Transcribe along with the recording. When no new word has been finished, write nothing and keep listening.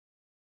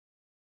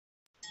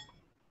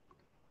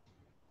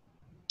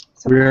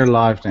We're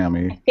live, I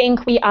Naomi.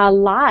 think we are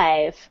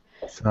live.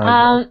 So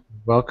I Um,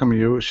 welcome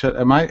you.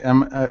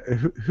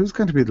 Who's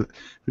going to be?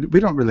 We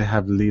don't really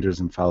have leaders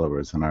and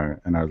followers in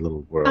our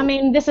little I world.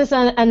 mean, this is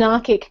an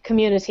anarchic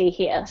community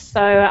here,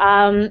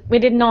 so we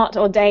did not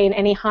ordain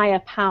any higher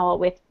power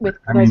with I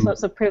those mean,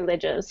 sorts of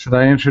privileges. should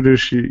I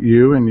introduce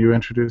you and you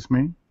introduce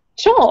me?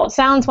 Sure,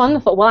 sounds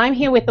wonderful. Well, I'm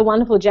here with the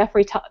wonderful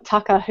Jeffrey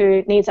Tucker,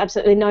 who needs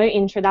absolutely no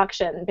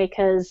introduction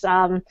because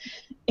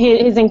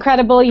he's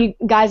incredible. You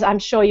guys, I'm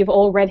sure you've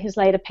all read his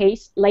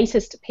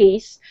latest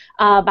piece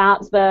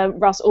about the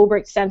Ross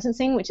Ulbricht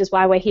sentencing, which is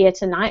why we're here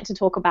tonight to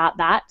talk about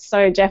that.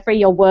 So, Jeffrey,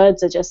 your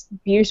words are just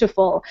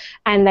beautiful,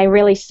 and they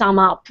really sum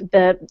up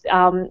the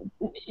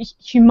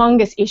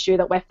humongous issue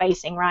that we're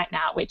facing right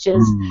now, which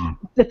is Hmm.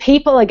 the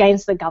people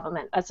against the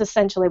government. That's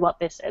essentially what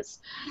this is.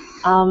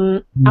 I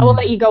will Hmm.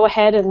 let you go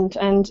ahead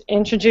and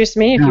introduce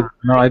me if Yeah. you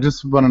No, like. I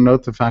just want to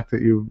note the fact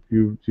that you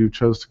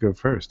chose to go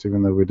first,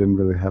 even though we didn't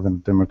really have a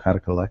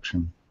democratic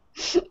election.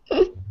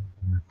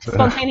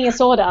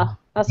 Spontaneous order.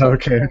 That's what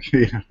Okay,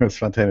 okay, yeah,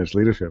 spontaneous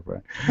leadership,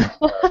 right?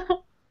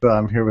 So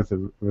I'm here with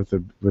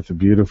the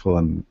beautiful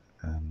and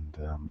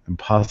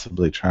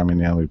impossibly charming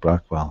Naomi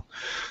Brockwell,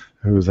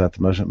 who's at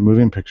the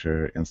Moving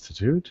Picture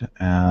Institute,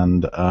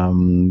 and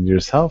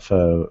yourself,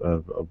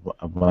 a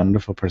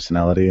wonderful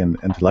personality and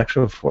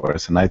intellectual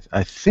force. And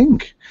I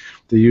think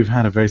that you've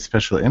had a very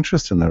special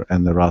interest in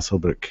the Ross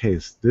Ulbricht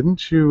case.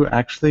 Didn't you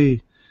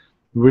actually?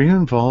 Were you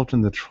involved in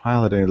the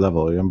trial at any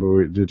level?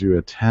 Remember, did you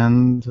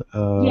attend?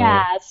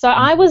 Yeah, so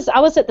I was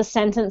at the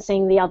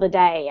sentencing the other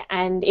day,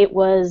 and it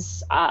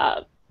was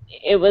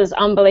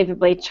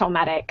unbelievably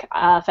traumatic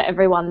for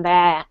everyone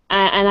there.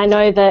 And I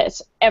know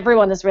that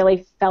everyone has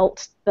really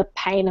felt the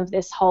pain of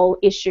this whole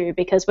issue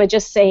because we're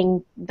just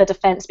seeing the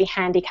defense be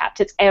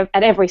handicapped. It's at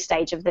every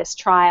stage of this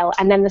trial,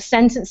 and then the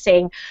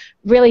sentencing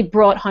really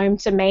brought home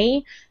to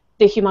me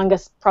the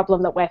humongous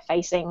problem that we're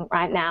facing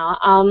right now.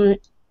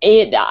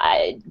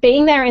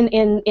 Being there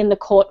in the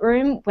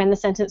courtroom when the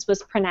sentence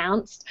was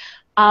pronounced,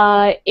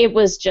 it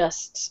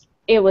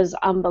was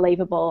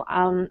unbelievable.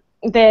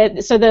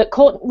 So the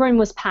courtroom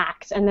was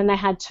packed, and then they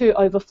had two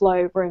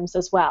overflow rooms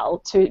as well,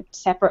 two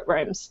separate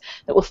rooms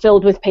that were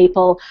filled with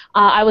people.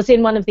 I was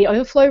in one of the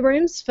overflow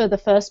rooms for the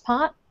first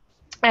part,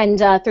 and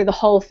through the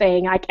whole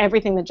thing, like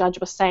everything the judge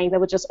was saying, there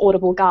were just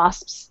audible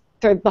gasps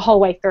through the whole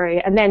way through.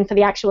 And then for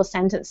the actual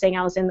sentencing,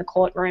 I was in the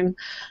courtroom,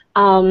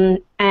 and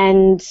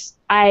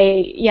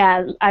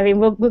I mean,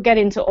 we'll get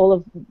into all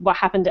of what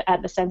happened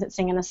at the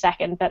sentencing in a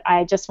second, but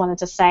I just wanted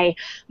to say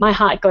my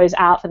heart goes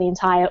out for the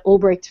entire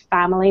Ulbricht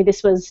family.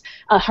 This was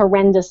a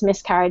horrendous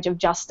miscarriage of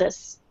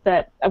justice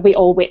that we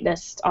all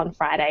witnessed on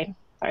Friday.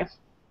 So.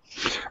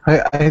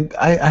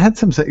 I had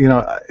some,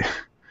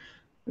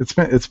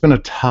 it's been a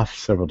tough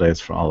several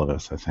days for all of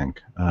us, I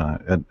think,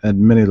 at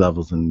many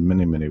levels in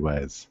many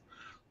ways.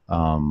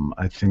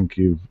 I think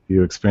you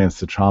experienced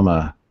the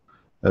trauma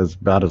as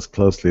about as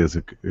closely as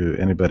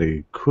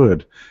anybody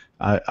could.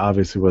 I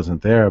obviously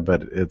wasn't there,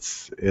 but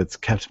it's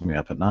kept me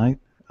up at night.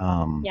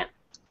 Um, Yeah.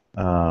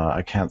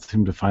 I can't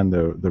seem to find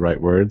the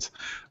right words.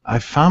 I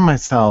found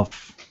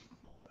myself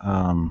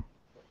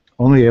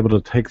only able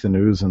to take the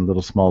news in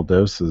little small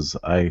doses.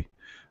 I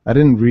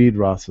didn't read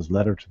Ross's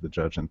letter to the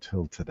judge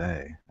until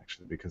today,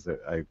 actually, because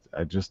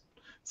I just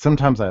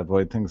sometimes I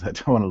avoid things I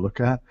don't want to look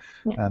at,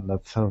 Yeah. and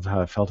that's sort of how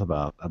I felt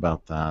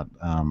about that.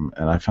 And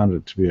I found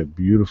it to be a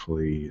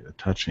beautifully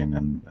touching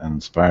and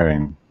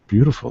inspiring,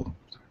 beautiful,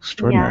 Yeah.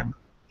 extraordinary.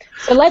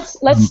 So let's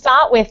Um,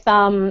 start with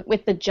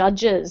the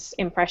judge's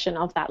impression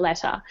of that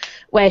letter,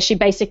 where she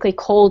basically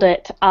called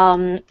it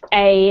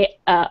a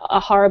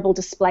horrible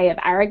display of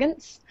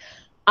arrogance.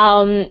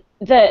 I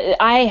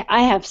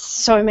have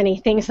so many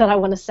things that I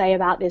want to say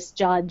about this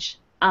judge.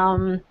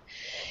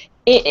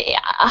 It,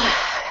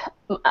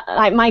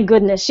 like my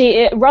goodness,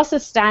 Ross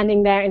is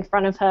standing there in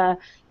front of her,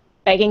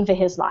 begging for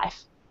his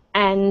life,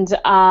 and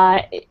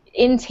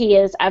in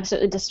tears,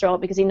 absolutely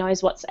distraught because he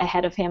knows what's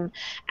ahead of him.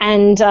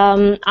 And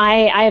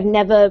I have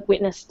never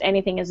witnessed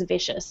anything as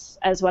vicious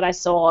as what I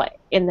saw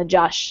in the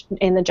judge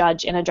in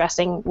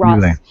addressing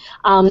really.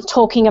 Ross,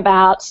 talking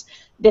about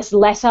this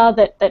letter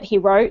that he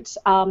wrote,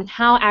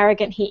 how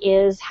arrogant he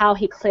is, how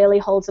he clearly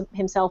holds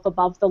himself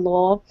above the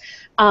law,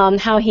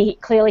 how he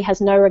clearly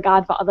has no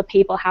regard for other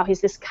people, how he's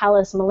this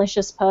callous,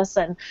 malicious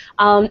person.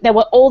 There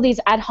were all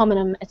these ad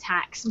hominem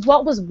attacks.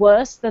 What was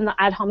worse than the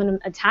ad hominem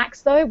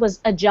attacks, though,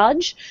 was a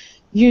judge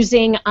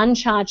using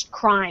uncharged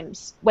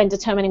crimes when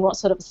determining what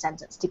sort of a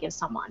sentence to give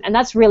someone. And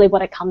that's really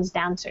what it comes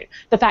down to.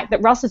 The fact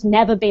that Ross has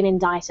never been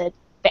indicted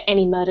for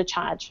any murder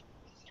charge.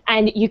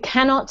 And you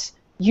cannot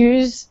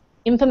use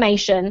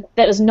information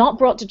that is not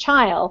brought to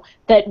trial,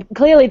 that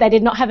clearly they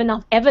did not have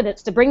enough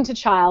evidence to bring to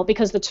trial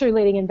because the two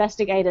leading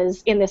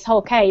investigators in this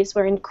whole case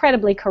were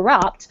incredibly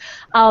corrupt,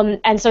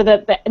 and so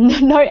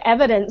no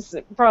evidence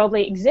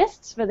probably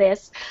exists for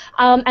this,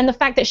 and the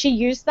fact that she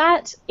used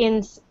that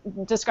in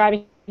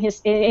describing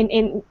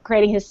in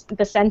creating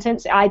the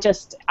sentence,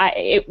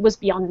 it was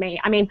beyond me.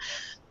 I mean,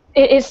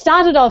 it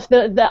started off,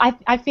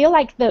 I feel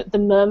like the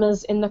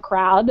murmurs in the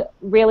crowd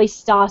really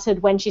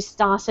started when she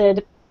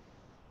started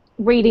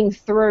reading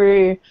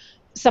through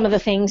some of the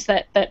things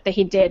that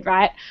he did,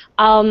 right?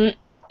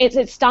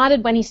 It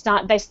started when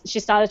she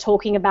started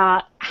talking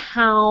about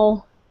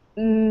how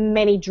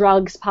many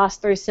drugs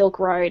passed through Silk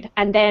Road,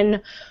 and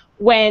then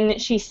when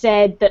she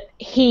said that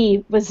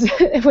he was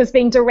was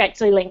being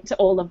directly linked to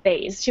all of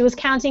these. She was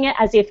counting it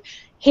as if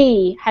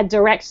he had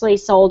directly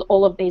sold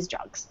all of these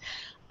drugs.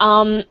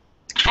 Do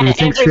you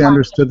think she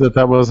understood that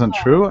that wasn't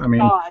true? I mean,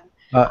 God.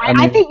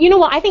 I think, you know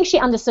what, I think she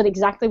understood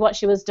exactly what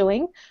she was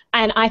doing,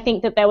 and I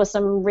think that there were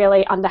some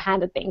really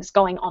underhanded things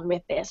going on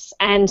with this.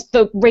 And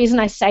the reason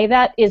I say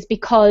that is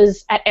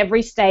because at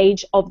every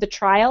stage of the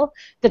trial,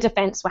 the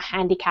defense were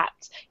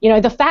handicapped. You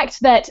know, the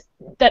fact that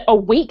a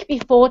week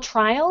before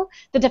trial,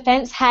 the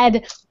defense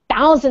had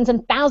thousands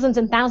and thousands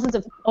and thousands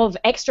of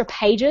extra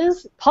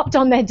pages popped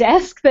on their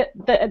desk that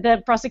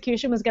the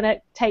prosecution was going to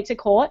take to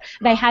court.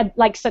 They had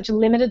like such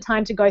limited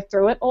time to go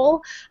through it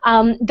all.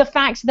 The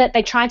fact that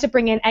they tried to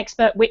bring in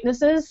expert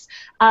witnesses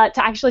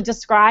to actually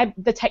describe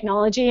the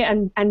technology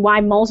and why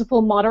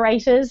multiple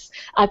moderators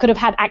could have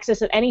had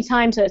access at any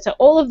time to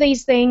all of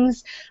these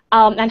things,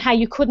 and how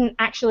you couldn't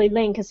actually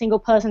link a single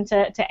person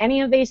to any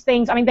of these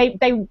things. I mean,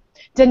 they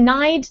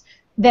denied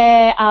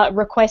their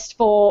request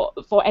for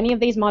any of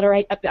these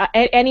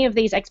any of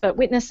these expert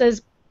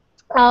witnesses.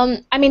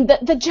 I mean,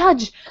 the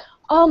judge,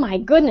 oh my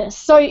goodness.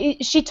 So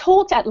she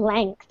talked at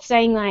length,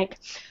 saying like,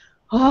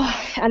 oh,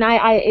 and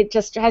it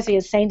just drives me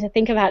insane to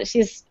think about it.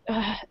 She's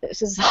a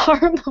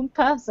horrible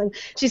person.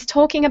 She's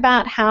talking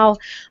about how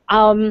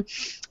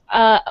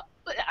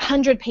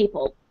 100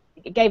 people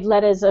gave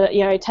letters,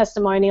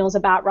 testimonials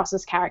about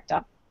Ross's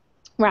character.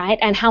 Right,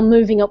 and how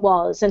moving it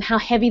was, and how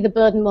heavy the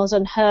burden was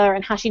on her,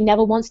 and how she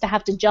never wants to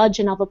have to judge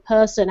another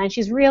person, and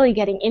she's really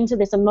getting into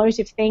this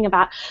emotive thing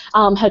about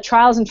her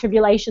trials and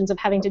tribulations of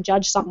having to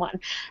judge someone.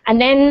 And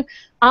then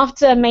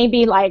after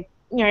maybe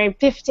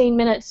 15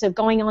 minutes of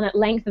going on at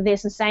length of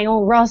this and saying,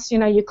 oh, Ross,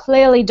 you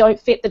clearly don't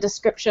fit the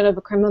description of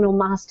a criminal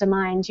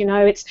mastermind.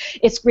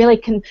 It's really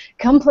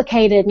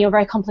complicated, and you're a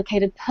very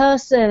complicated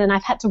person, and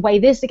I've had to weigh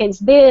this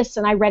against this,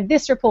 and I read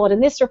this report, and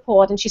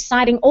she's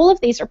citing all of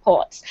these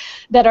reports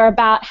that are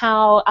about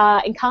how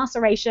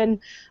incarceration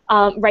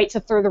rates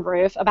are through the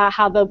roof, about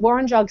how the war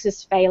on drugs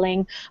is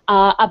failing,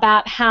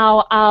 about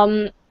how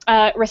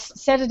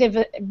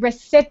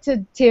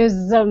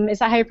recidivism, is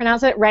that how you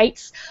pronounce it,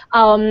 rates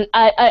are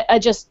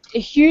just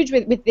huge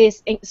with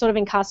this sort of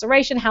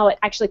incarceration, how it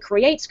actually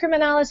creates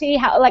criminality,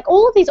 how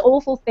all of these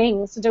awful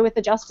things to do with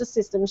the justice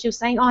system. She was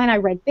saying, oh, and I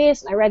read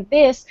this, and I read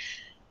this.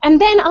 And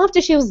then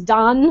after she was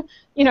done,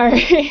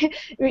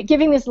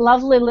 giving this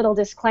lovely little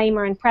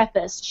disclaimer and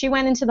preface, she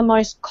went into the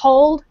most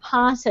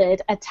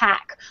cold-hearted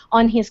attack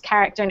on his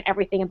character and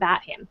everything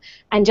about him,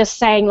 and just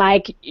saying,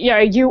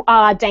 you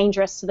are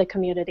dangerous to the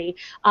community.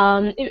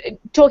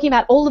 Talking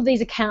about all of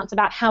these accounts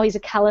about how he's a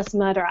callous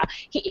murderer.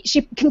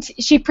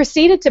 She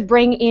proceeded to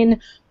bring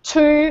in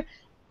 2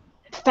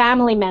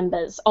 family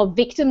members of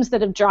victims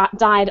that have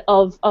died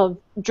of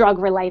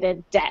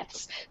drug-related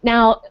deaths.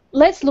 Now,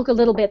 let's look a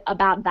little bit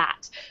about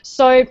that.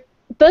 So,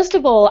 first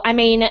of all, I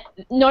mean,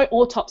 no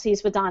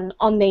autopsies were done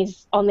on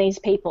these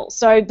people.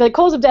 So the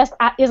cause of death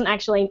isn't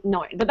actually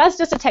known, but that's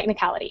just a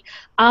technicality.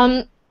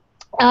 The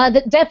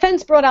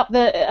defense brought up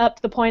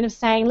the point of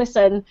saying,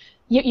 listen,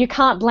 you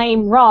can't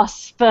blame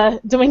Ross for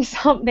doing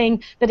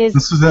something that is.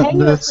 This is in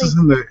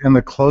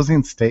the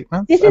closing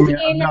statements. This is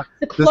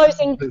the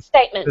closing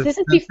statements. This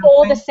is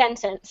before the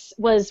sentence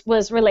was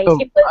released. So,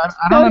 it was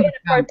so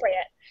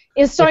inappropriate.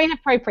 It's so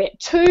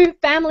inappropriate. 2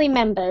 family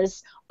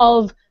members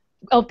of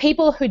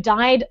people who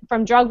died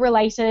from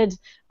drug-related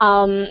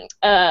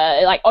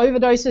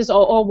overdoses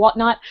or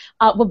whatnot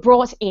were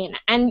brought in,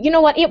 and you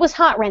know what? It was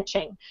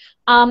heart-wrenching.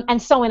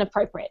 And so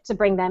inappropriate to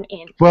bring them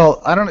in.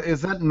 Well, I don't.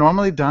 Is that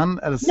normally done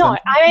at a? No,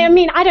 I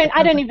mean, I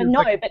don't even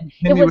know, but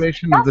it was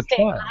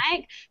disgusting,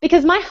 right?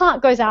 Because my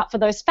heart goes out for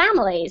those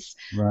families.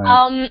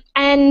 Right.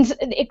 And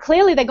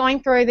clearly they're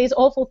going through these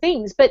awful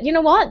things. But you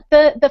know what?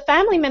 The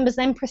family members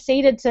then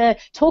proceeded to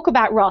talk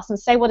about Ross and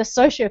say what a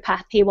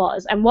sociopath he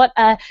was, and what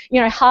a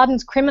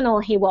hardened criminal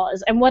he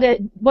was, and what a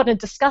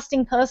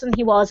disgusting person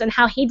he was, and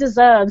how he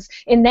deserves,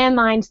 in their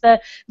minds,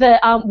 the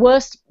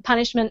worst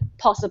punishment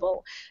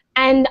possible.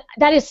 And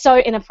that is so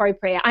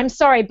inappropriate. I'm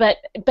sorry, but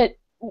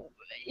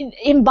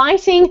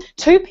inviting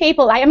 2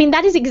 people, I mean,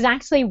 that is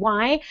exactly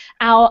why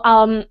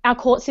our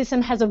court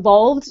system has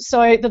evolved,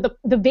 so that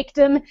the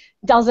victim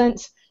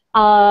doesn't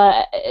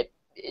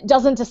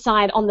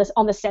decide on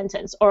the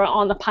sentence or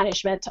on the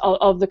punishment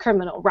of the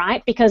criminal,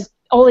 right? Because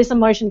all this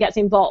emotion gets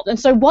involved. And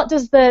so what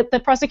does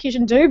the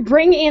prosecution do?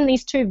 Bring in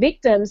these 2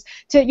 victims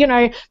to,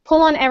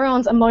 pull on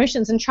everyone's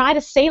emotions and try to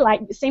seem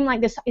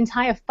like this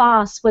entire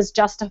farce was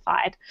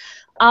justified.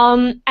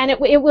 And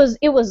it was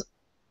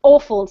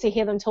awful to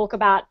hear them talk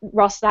about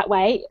Ross that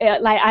way.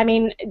 I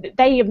mean,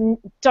 they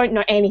don't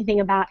know anything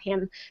about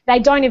him. They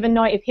don't even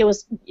know if he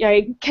was,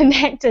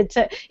 connected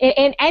to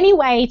in any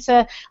way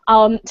to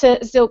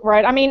Silk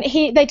Road. I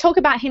mean, they talk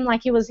about him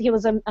like he was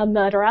a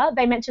murderer.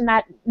 They mention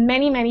that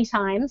many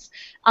times,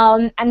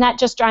 and that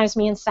just drives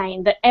me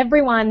insane. That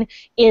everyone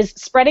is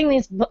spreading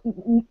these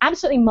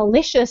absolutely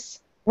malicious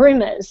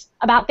rumors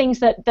about things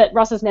that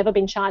Ross has never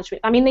been charged with.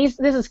 I mean, this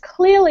is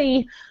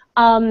clearly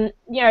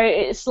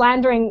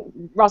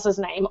slandering Ross's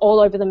name all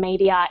over the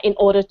media in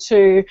order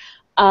to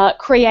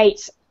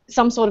create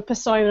some sort of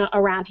persona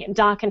around him,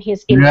 darken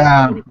his image.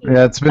 Yeah,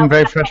 it's been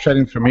very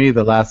frustrating for me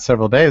the last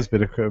several days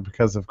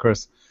because of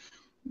course,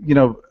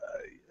 now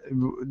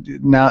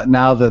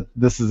that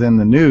this is in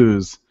the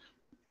news,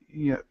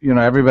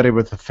 everybody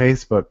with a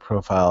Facebook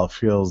profile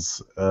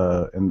feels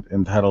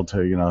entitled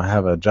to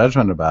have a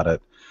judgment about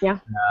it. Yeah.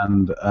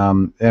 And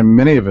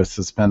many of us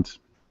have spent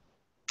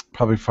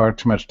probably far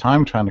too much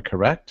time trying to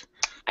correct.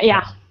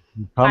 Yeah.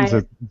 Problems.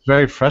 It's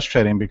very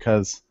frustrating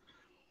because,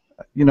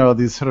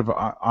 these sort of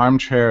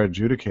armchair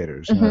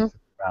adjudicators, sit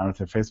around with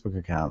their Facebook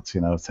accounts,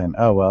 saying,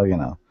 oh, well,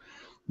 the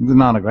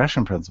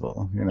non-aggression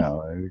principle,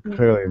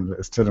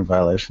 clearly stood in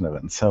violation of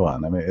it, and so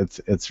on. I mean,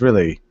 it's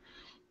really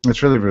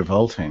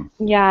revolting.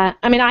 Yeah,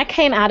 I mean, I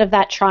came out of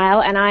that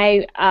trial, and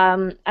I,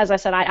 as I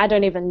said, I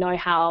don't even know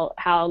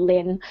how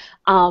Lynn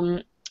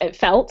it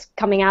felt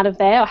coming out of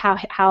there, or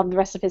how the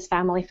rest of his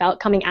family felt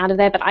coming out of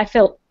there, but I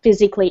felt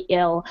physically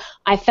ill.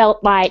 I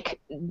felt like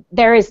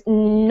there is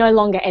no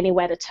longer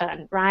anywhere to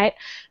turn, right?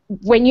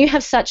 When you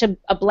have such a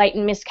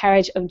blatant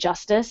miscarriage of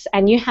justice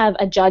and you have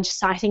a judge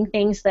citing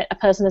things that a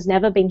person has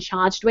never been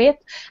charged with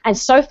and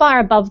so far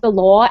above the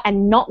law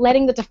and not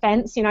letting the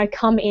defense,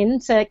 come in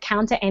to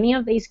counter any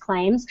of these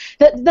claims,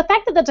 the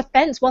fact that the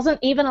defense wasn't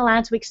even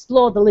allowed to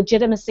explore the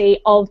legitimacy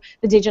of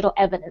the digital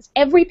evidence.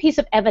 Every piece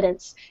of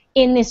evidence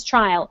in this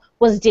trial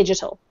was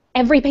digital.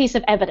 Every piece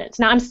of evidence.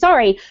 Now, I'm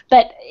sorry,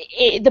 but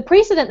the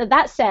precedent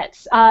that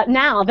sets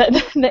now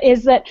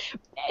is that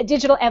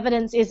digital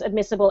evidence is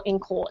admissible in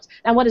court.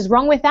 And what is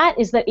wrong with that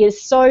is that it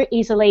is so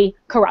easily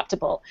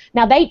corruptible.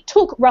 Now, they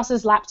took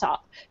Ross's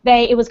laptop.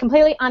 It was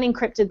completely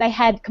unencrypted. They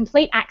had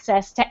complete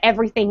access to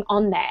everything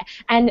on there.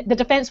 And the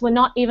defense were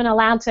not even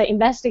allowed to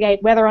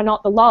investigate whether or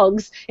not the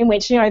logs in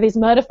which, these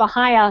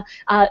murder-for-hire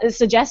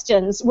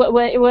suggestions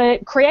were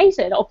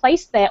created or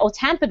placed there or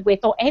tampered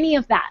with or any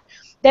of that.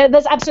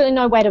 There's absolutely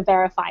no way to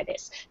verify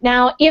this.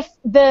 Now, if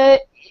the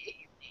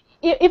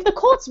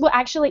courts were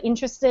actually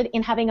interested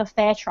in having a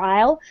fair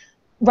trial,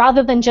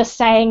 rather than just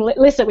saying,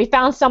 listen, we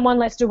found someone,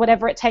 let's do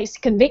whatever it takes to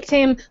convict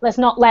him, let's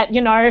not let,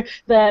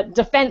 the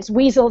defense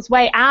weasel its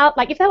way out.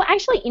 Like, if they were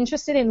actually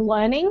interested in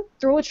learning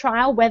through a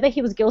trial whether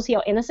he was guilty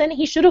or innocent,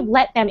 he should have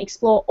let them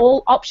explore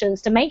all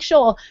options to make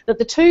sure that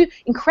the two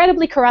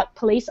incredibly corrupt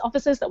police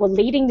officers that were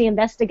leading the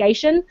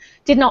investigation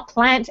did not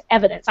plant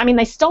evidence. I mean,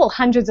 they stole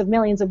hundreds of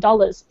millions of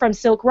dollars from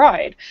Silk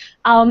Road.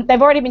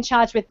 They've already been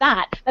charged with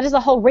that. That is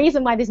the whole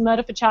reason why these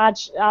murder for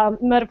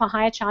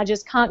hire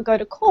charges can't go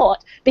to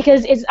court,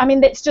 because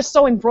it's just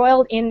so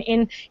embroiled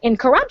in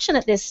corruption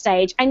at this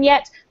stage, and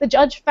yet the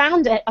judge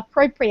found it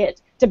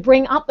appropriate to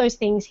bring up those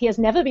things he has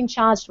never been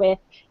charged with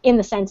in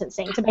the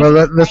sentencing. Well,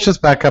 let's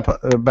just back up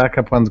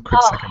one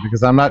quick second,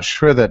 because I'm not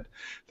sure that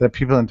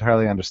people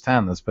entirely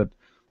understand this, but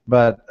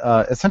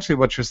essentially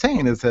what you're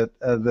saying is that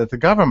the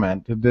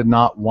government did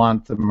not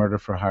want the murder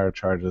for hire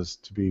charges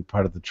to be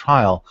part of the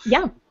trial.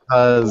 Yeah.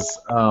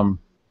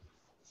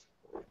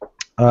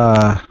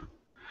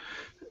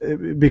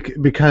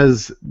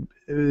 Because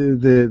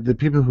the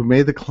people who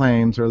made the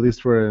claims, or at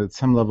least were at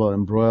some level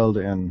embroiled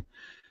in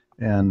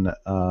the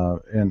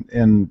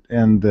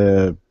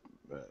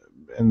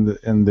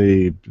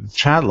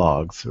chat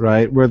logs,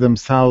 right, were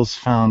themselves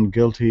found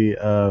guilty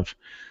of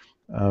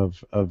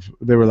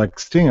they were like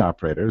sting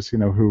operators,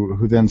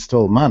 who then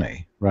stole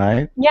money,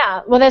 right?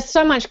 Yeah. Well, there's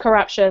so much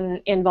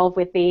corruption involved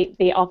with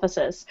the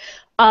officers,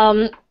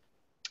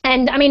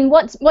 and I mean,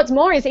 what's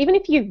more is, even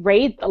if you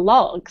read the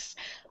logs,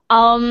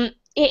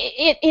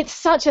 it's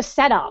such a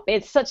setup.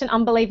 It's such an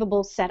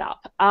unbelievable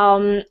setup.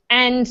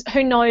 And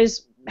who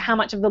knows how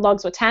much of the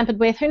logs were tampered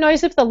with? Who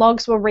knows if the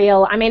logs were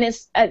real? I mean,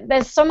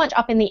 there's so much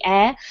up in the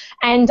air.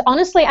 And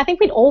honestly, I think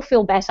we'd all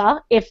feel better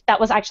if that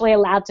was actually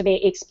allowed to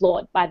be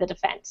explored by the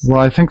defense.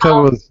 Well, I think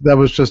that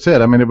was just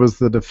it. I mean, it was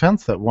the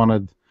defense that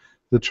wanted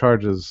the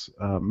charges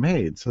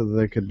made so that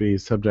they could be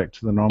subject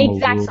to the normal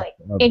rules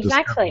of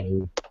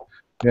discovery.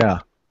 Yeah.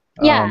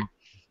 Yeah.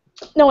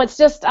 No, it's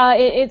just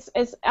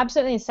it's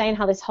absolutely insane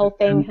how this whole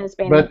thing has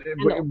been. But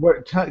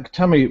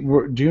tell me,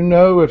 do you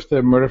know if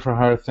the murder for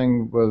hire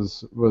thing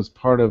was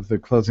part of the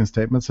closing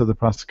statements of the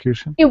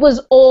prosecution? It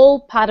was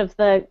all part of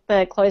the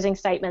closing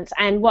statements,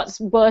 and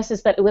what's worse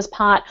is that it was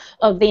part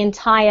of the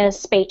entire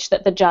speech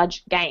that the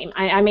judge gave.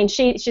 I mean,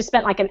 she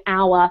spent like an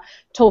hour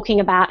talking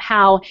about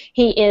how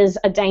he is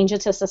a danger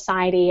to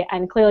society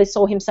and clearly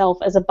saw himself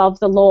as above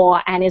the law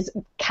and is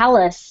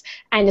callous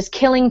and is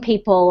killing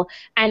people.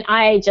 And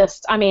I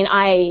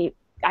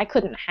I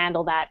couldn't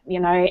handle that.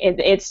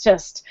 It's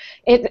just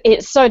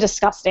it's so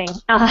disgusting.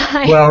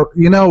 Well,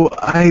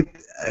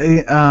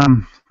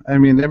 I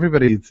mean,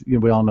 everybody,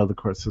 we all know the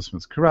court system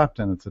is corrupt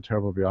and it's a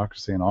terrible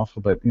bureaucracy and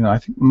awful, but, I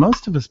think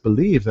most of us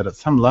believe that at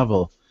some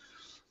level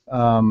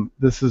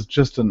this is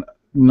just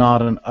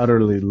not an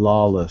utterly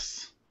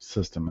lawless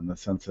system, in the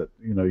sense that,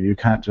 you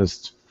can't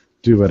just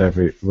do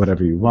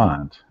whatever you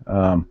want.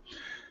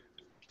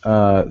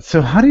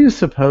 So how do you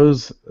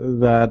suppose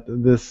that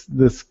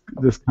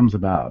this comes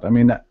about? I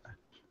mean,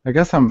 I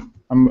guess I'm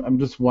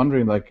just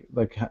wondering, like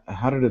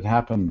how did it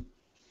happen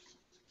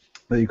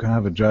that you can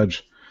have a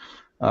judge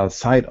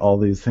cite all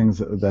these things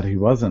that he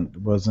wasn't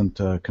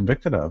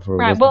convicted of?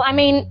 Right. Well, I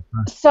mean,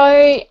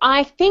 so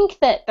I think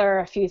that there are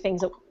a few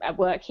things at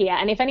work here,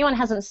 and if anyone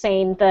hasn't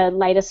seen the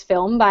latest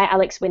film by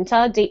Alex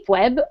Winter, Deep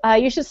Web,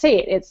 you should see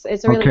it.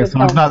 It's a really good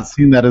film. I've not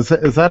seen that. Is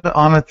that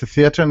on at the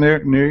theater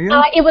near you?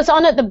 It was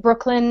on at the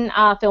Brooklyn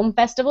Film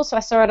Festival, so I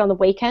saw it on the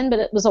weekend, but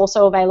it was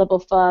also available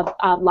for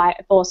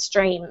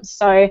streams.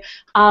 So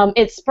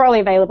it's probably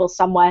available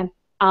somewhere.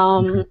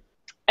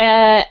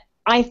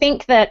 I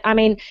think that, I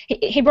mean,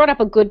 he brought up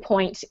a good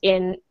point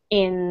in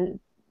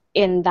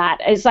that.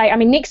 It's like, I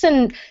mean,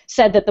 Nixon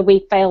said that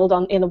we failed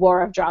in the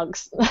war of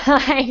drugs.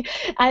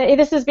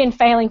 This has been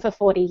failing for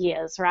 40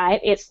 years,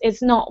 right?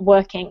 It's not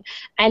working.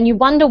 And you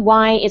wonder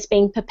why it's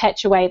being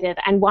perpetuated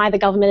and why the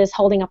government is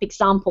holding up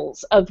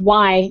examples of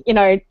why,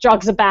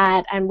 drugs are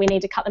bad and we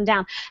need to cut them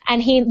down.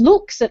 And he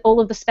looks at all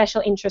of the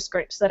special interest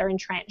groups that are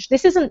entrenched.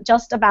 This isn't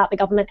just about the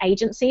government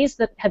agencies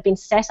that have been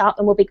set up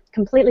and will be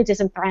completely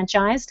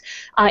disenfranchised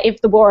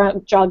if the war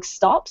on drugs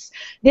stops.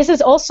 This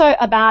is also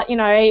about,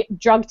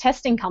 drug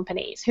testing companies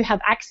who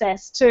have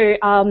access to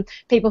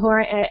people who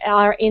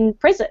are in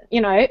prison,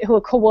 who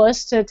are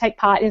coerced to take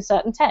part in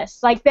certain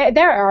tests. Like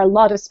there are a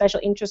lot of special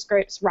interest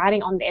groups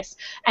writing on this,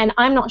 and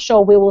I'm not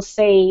sure we will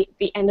see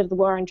the end of the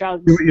war on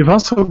drugs. You've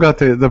also got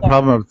the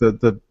problem of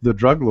the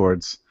drug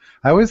lords.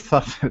 I always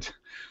thought that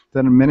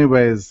in many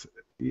ways,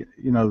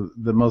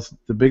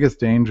 the biggest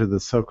danger the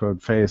Silk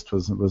Road faced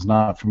was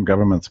not from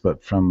governments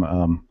but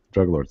from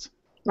drug lords.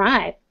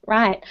 Right.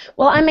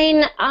 Well, I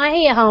mean,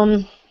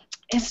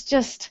 it's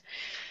just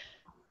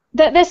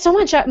there's so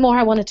much more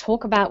I want to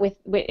talk about with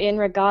in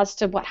regards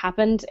to what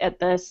happened at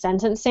the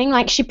sentencing.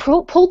 Like, she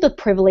pulled the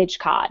privilege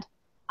card.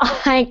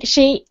 Like,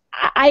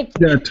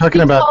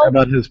 talking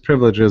about his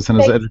privileges and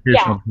his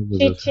educational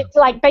privileges. She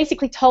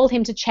basically told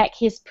him to check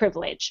his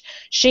privilege.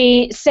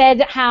 She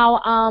said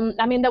how,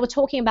 I mean, they were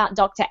talking about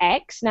Dr.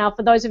 X. Now,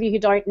 for those of you who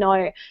don't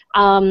know,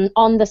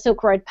 on the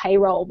Silk Road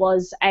payroll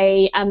was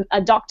a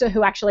doctor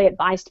who actually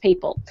advised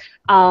people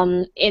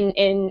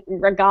in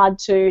regard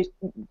to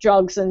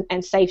drugs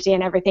and safety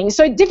and everything.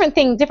 So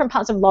different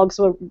parts of logs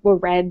were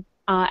read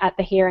at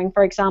the hearing,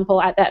 for example,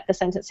 at the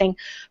sentencing.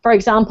 For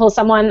example,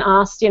 someone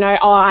asked,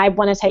 I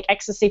want to take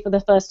ecstasy for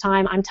the first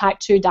time. I'm type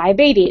 2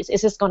 diabetes.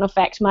 Is this going to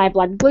affect my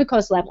blood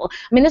glucose level?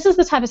 I mean, this is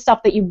the type of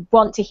stuff that you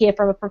want to hear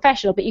from a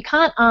professional, but you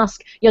can't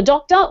ask your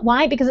doctor.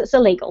 Why? Because it's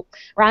illegal,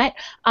 right?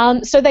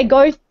 So they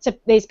go to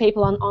these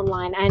people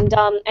online,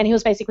 and he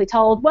was basically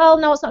told, well,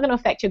 no, it's not going to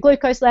affect your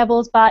glucose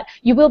levels, but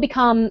you will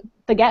become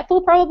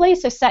forgetful probably,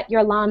 so set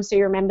your alarm so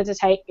you remember to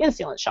take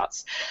insulin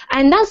shots.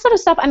 And that sort of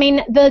stuff, I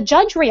mean, the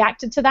judge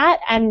reacted to that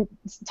and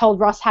told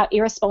Ross how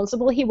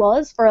irresponsible he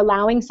was for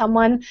allowing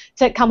someone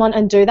to come on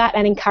and do that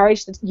and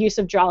encourage the use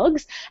of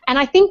drugs. And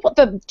I think what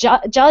the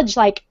judge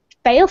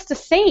fails to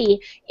see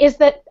is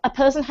that a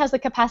person has the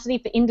capacity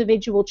for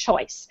individual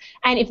choice.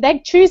 And if they're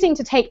choosing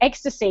to take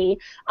ecstasy,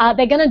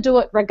 they're going to do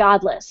it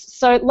regardless.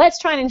 So let's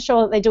try and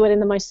ensure that they do it in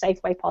the most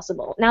safe way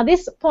possible. Now,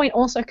 this point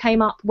also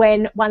came up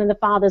when one of the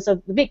fathers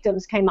of the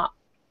victims came up.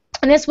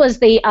 And this was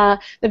the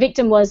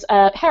victim was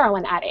a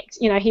heroin addict.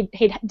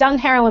 He'd done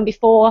heroin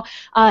before.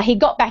 He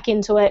got back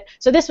into it.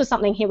 So this was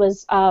something he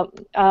was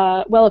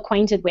well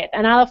acquainted with.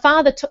 And our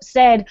father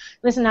said,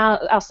 listen,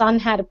 our son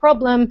had a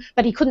problem,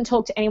 but he couldn't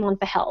talk to anyone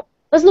for help.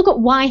 Let's look at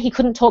why he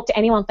couldn't talk to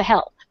anyone for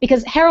help.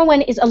 Because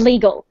heroin is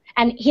illegal,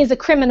 and he's a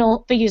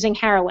criminal for using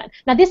heroin.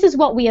 Now, this is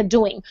what we are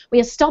doing. We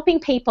are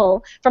stopping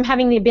people from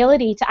having the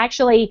ability to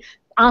actually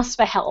ask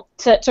for help,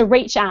 to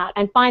reach out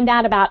and find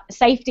out about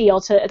safety,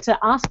 or to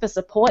ask for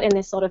support in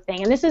this sort of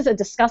thing. And this is a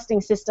disgusting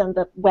system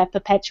that we're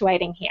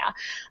perpetuating here.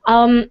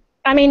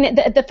 I mean,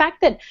 the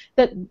fact that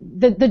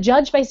the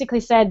judge basically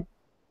said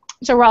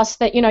to Ross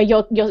that,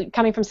 you're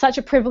coming from such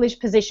a privileged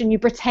position, you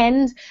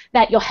pretend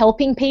that you're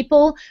helping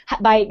people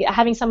by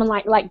having someone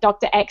like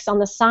Dr. X on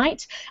the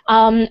site,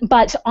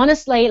 but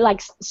honestly,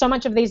 so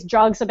much of these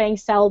drugs are being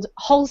sold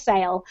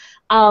wholesale,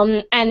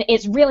 and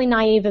it's really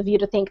naive of you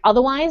to think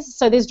otherwise.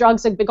 So these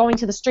drugs are going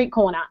to the street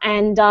corner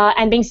and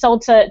being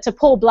sold to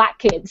poor black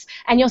kids,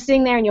 and you're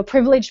sitting there in your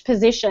privileged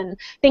position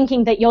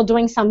thinking that you're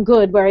doing some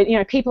good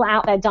where people are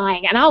out there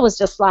dying. And I was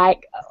just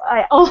like,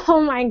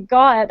 oh my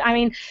God. I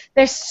mean,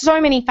 there's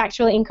so many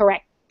factually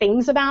incorrect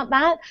things about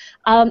that.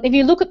 If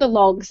you look at the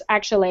logs,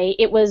 actually,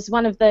 it was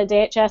one of the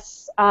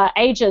DHS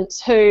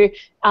agents who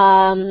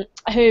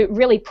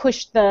really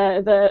pushed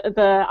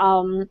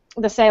the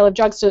sale of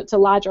drugs to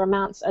larger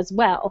amounts as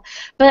well.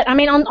 But I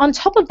mean, on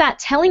top of that,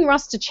 telling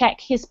Ross to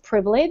check his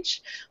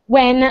privilege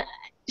when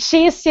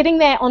she is sitting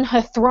there on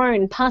her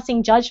throne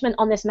passing judgment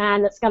on this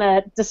man that's going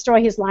to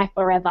destroy his life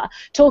forever,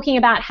 talking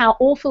about how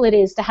awful it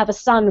is to have a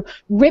son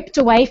ripped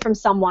away from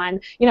someone,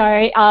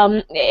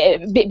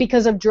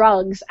 because of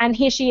drugs, and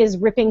here she is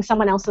ripping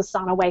someone else's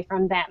son away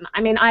from them.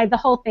 I mean, the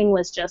whole thing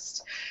was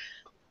just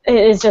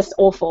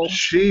awful.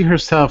 She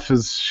herself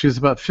she's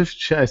about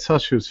 50. I saw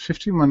she was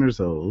 51 years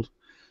old.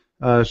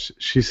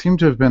 She seemed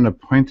to have been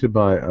appointed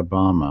by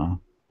Obama.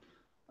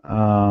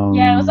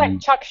 Yeah, it was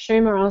like Chuck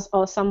Schumer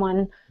or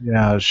someone.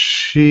 Yeah,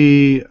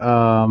 she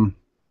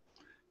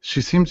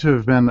seemed to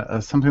have been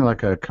something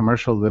like a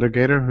commercial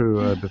litigator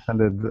who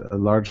defended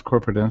large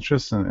corporate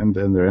interests in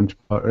their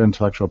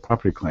intellectual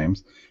property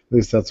claims. At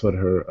least that's what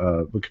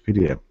her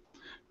Wikipedia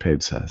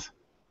page says.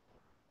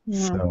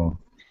 Yeah. So,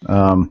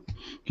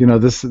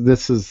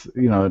 this is,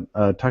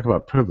 talk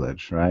about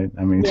privilege, right?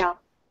 I mean,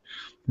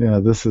 yeah,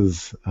 this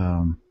is,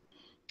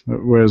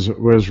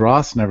 whereas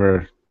Ross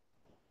never,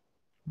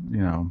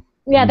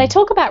 Yeah, they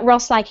talk about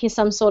Ross like he's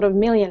some sort of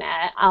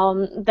millionaire,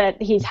 that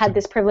he's had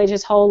this privilege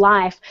his whole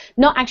life,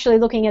 not actually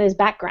looking at his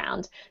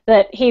background,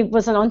 that he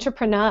was an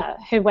entrepreneur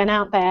who went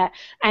out there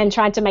and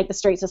tried to make the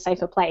streets a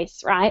safer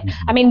place, right?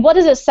 Mm-hmm. I mean, what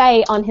does it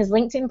say on his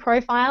LinkedIn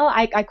profile?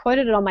 I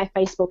quoted it on my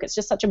Facebook. It's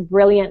just such a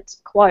brilliant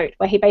quote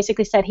where he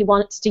basically said he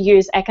wants to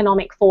use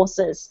economic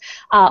forces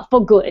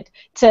for good,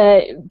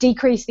 to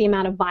decrease the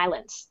amount of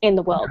violence in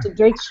the world, to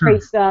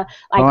decrease the,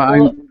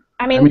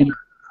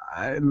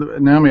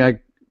 Naomi,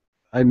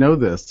 I know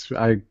this.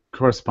 I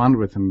corresponded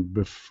with him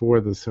before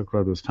the Silk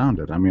Road was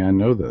founded. I mean, I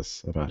know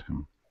this about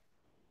him.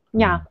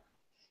 Yeah.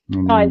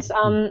 And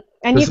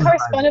you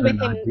corresponded with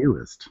him.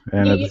 Idealist,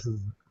 and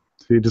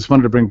he just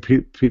wanted to bring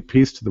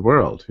peace to the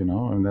world, and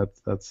that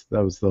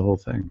was the whole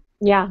thing.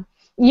 Yeah.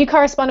 You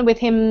corresponded with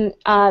him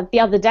the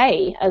other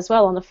day as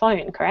well on the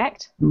phone,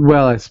 correct?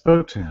 Well, I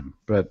spoke to him,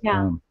 but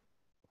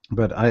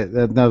but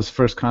that was the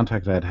first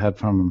contact I'd had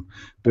from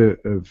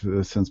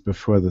him since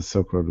before the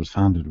Silk Road was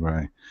founded, where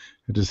I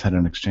just had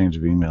an exchange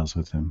of emails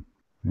with him.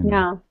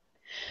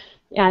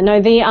 Yeah,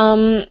 no,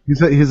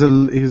 he's a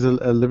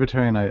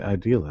libertarian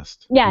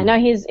idealist. Yeah, no,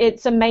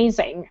 it's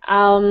amazing.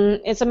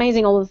 It's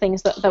amazing all the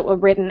things that were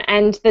written.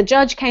 And the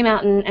judge came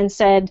out and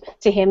said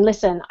to him,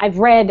 listen, I've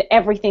read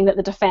everything that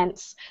the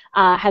defense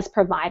has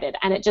provided,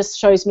 and it just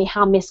shows me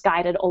how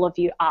misguided all of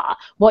you are.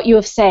 What you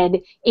have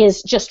said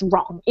is just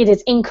wrong. It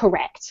is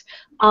incorrect.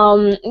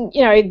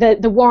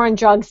 The war on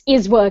drugs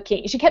is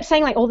working. She kept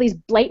saying like all these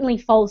blatantly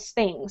false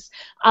things.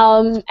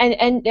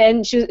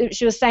 And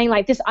she was saying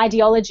like this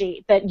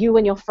ideology that you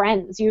and your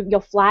friends,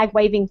 your flag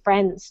waving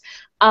friends,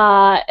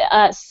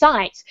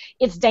 cite,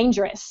 it's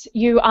dangerous.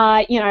 You're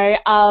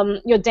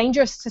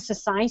dangerous to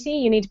society.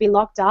 You need to be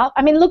locked up.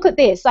 I mean, look at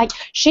this. Like,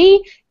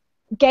 she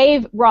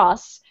gave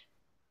Ross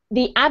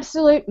the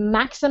absolute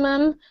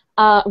maximum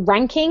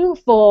ranking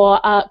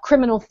for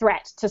criminal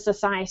threat to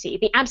society,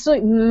 the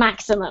absolute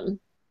maximum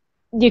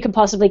you could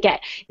possibly get.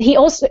 She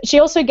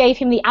also gave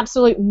him the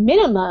absolute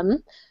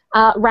minimum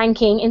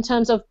ranking in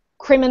terms of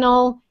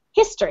criminal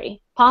history,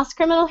 past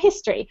criminal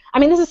history. I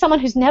mean, this is someone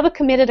who's never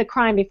committed a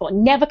crime before,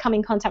 never come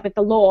in contact with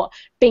the law,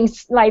 being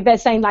like, they're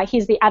saying like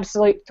he's the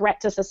absolute threat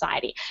to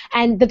society.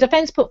 And the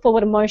defense put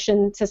forward a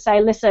motion to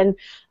say, listen,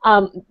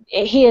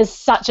 he is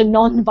such a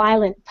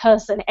non-violent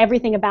person.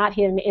 Everything about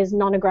him is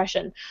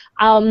non-aggression.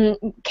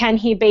 Can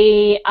he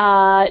be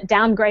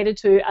downgraded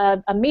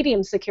to a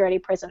medium security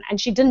prison? And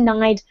she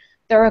denied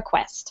the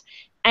request.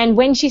 And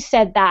when she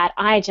said that,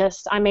 I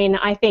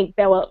think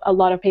there were a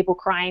lot of people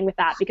crying with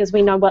that, because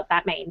we know what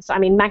that means. I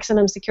mean,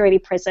 maximum security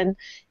prison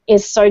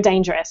is so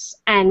dangerous,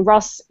 and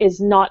Ross is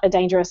not a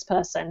dangerous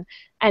person.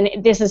 And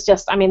this is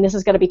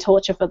going to be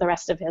torture for the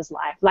rest of his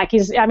life. Like,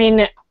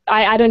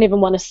 I don't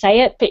even want to say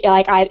it, but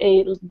like,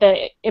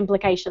 the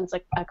implications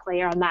are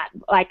clear on that.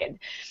 Like,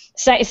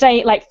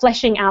 say like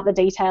fleshing out the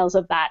details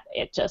of that,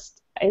 it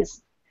just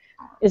is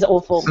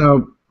awful.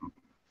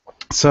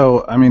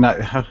 So I mean,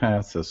 how can I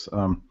ask this?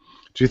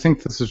 Do you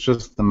think this is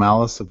just the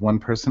malice of one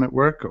person at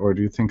work, or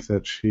do you think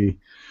that she...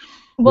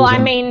 Well, I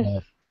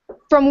mean,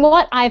 from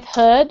what I've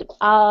heard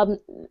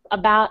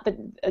about the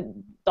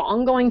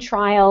ongoing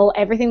trial,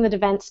 everything the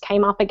defense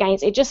came up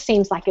against, it just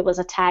seems like it was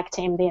a tag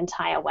team the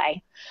entire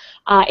way.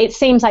 It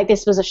seems like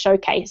this was a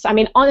showcase. I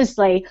mean,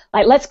 honestly,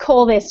 like, let's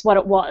call this what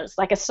it was,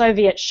 like a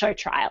Soviet show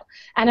trial.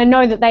 And I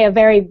know that they are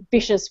very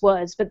vicious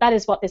words, but that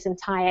is what this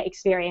entire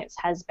experience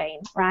has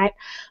been, right?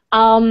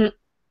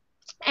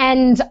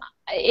 And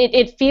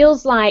it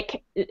feels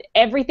like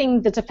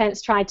everything the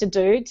defense tried to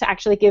do to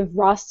actually give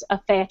Ross a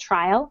fair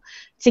trial,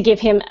 to give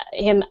him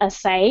a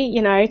say,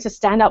 you know, to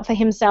stand up for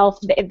himself,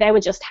 they were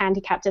just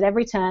handicapped at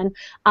every turn.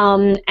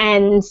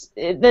 And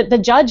the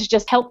judge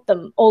just helped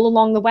them all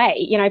along the way.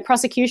 You know,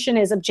 prosecution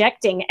is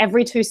objecting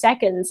every 2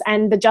 seconds,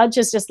 and the judge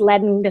is just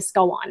letting this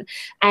go on.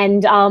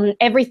 And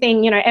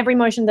everything, you know, every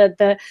motion that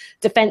the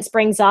defense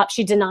brings up,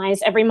 she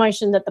denies. Every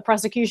motion that the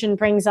prosecution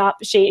brings up,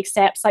 she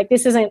accepts. Like,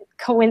 this isn't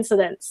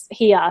coincidence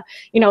here.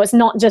 You know, it's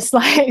not just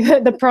like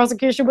the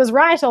prosecution was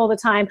right all the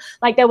time.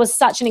 Like, there was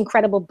such an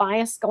incredible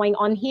bias going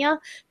on here.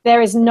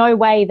 There is no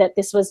way that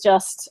this was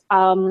just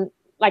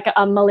like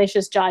a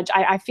malicious judge.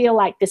 I feel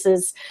like this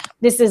is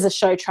a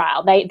show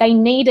trial.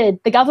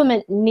 The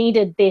government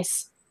needed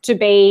this to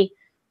be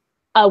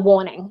a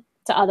warning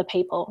to other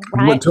people,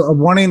 right? A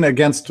warning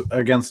against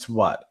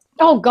what?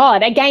 Oh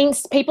God,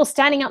 against people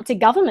standing up to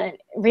government.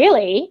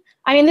 Really?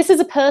 I mean, this is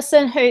a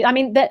person who, I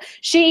mean, that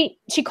she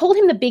called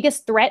him the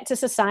biggest threat to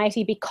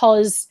society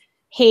because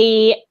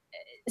he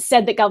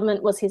said that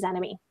government was his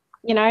enemy.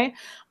 You know,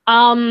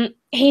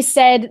 he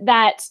said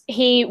that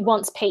he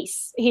wants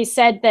peace. He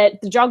said that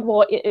the drug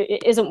war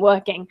isn't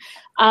working.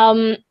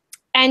 And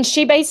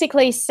she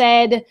basically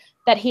said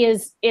that he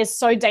is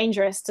so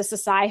dangerous to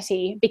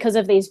society because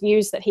of these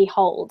views that he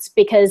holds,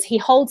 because he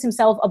holds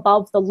himself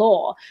above the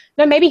law.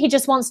 No, maybe he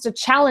just wants to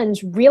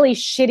challenge really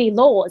shitty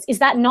laws. Is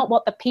that not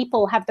what the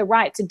people have the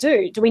right to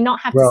do? Do we not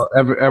have to?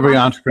 Every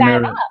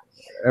entrepreneur,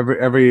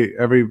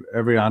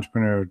 every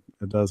entrepreneur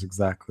does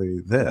exactly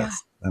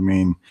this. Yeah. I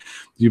mean,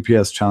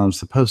 UPS challenged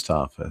the post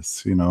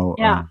office, you know.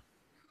 Yeah.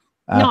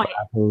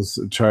 Apple's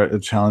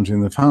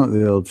challenging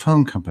the old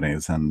phone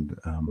companies, and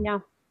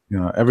you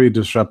know, every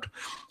disrupt.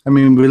 I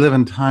mean, we live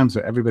in times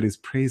where everybody's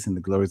praising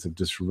the glories of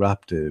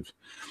disruptive,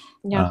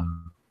 you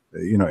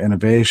know,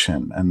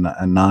 innovation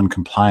and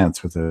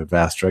non-compliance with a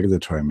vast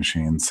regulatory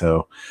machine.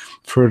 So,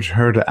 for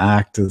her to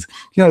act as,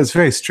 you know, it's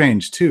very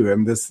strange too.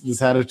 And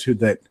this attitude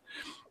that,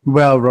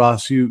 well,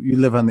 Ross, you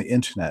live on the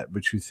internet,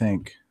 which you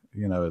think,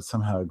 you know, it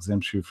somehow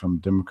exempts you from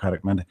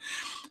democratic mandate.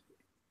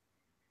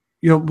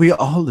 You know, we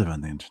all live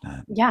on the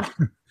internet. Yeah.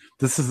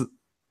 This is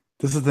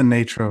the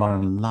nature of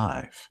our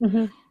life.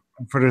 Mm-hmm.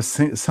 For to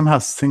somehow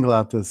single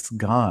out this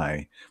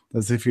guy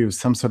as if he was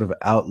some sort of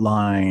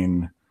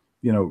outlying,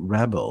 you know,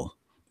 rebel,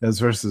 as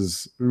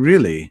versus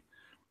really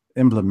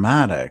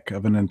emblematic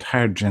of an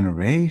entire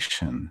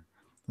generation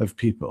of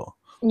people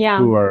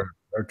who are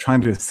trying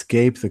to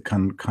escape the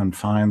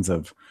confines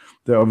of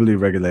the overly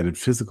regulated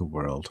physical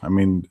world. I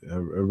mean,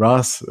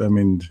 Ross, I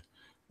mean,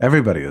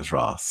 everybody is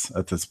Ross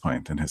at this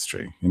point in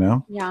history, you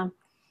know? Yeah.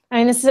 I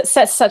mean, this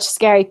sets such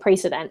scary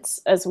precedents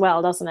as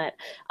well, doesn't it?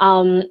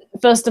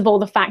 First of all,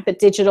 the fact that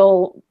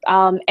digital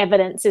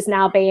evidence is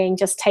now being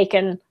just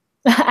taken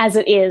as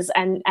it is,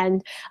 and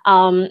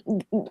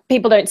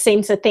people don't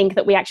seem to think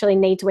that we actually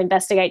need to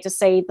investigate to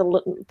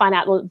find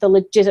out the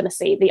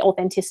legitimacy, the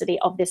authenticity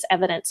of this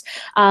evidence.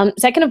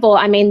 Second of all,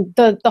 I mean,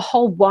 the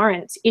whole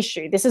warrant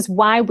issue. This is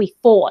why we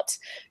fought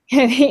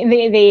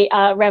the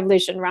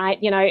revolution,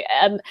 right? You know,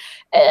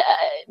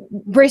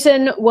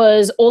 Britain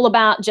was all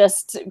about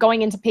just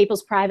going into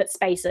people's private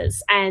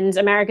spaces, and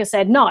America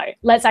said, no,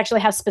 let's actually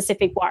have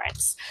specific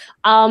warrants.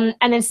 And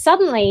then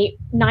suddenly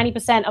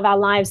 90% of our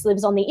lives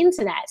lives on the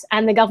internet,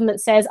 and the government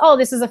says, oh,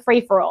 this is a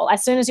free-for-all.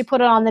 As soon as you put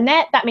it on the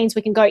net, that means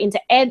we can go into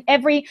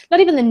not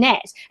even the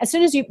net. As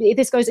soon as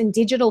this goes in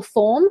digital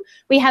form,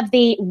 we have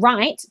the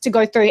right to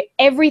go through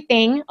every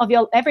part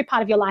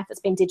of your life that's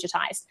been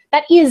digitized.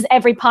 That is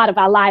every part of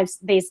our lives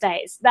these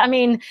days. I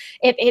mean,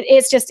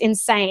 it's just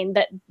insane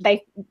that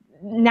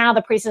now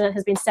the precedent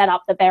has been set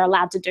up that they're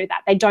allowed to do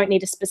that. They don't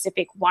need a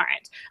specific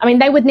warrant. I mean,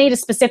 they would need a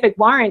specific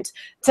warrant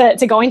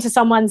to go into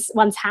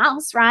someone's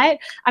house, right?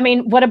 I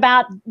mean, what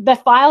about the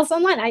files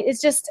online?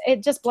 It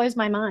just blows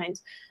my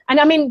mind. And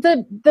I mean,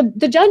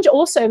 the judge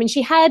also, I mean,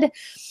 she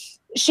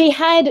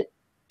had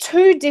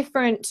two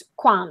different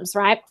qualms,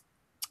 right?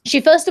 She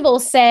first of all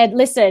said,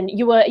 listen,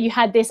 you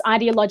had this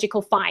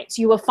ideological fight.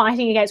 You were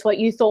fighting against what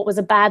you thought was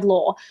a bad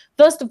law.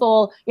 First of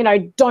all, you know,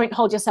 don't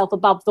hold yourself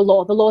above the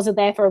law. The laws are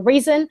there for a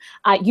reason.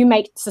 You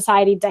make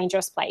society a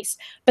dangerous place.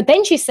 But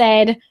then she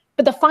said,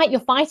 but the fight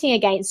you're fighting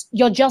against,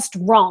 you're just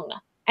wrong.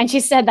 And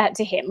she said that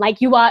to him, like,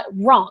 you are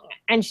wrong.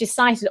 And she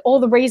cited all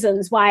the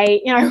reasons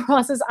why, you know,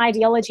 Ross's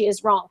ideology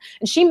is wrong.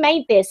 And she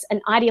made this an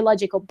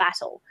ideological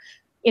battle.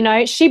 You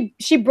know,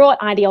 she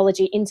brought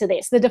ideology into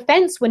this. The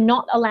defense were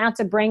not allowed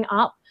to bring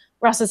up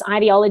Ross's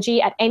ideology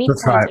at any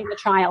point in the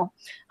trial.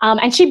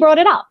 And she brought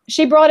it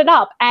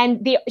up.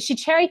 And she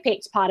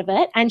cherry-picked part of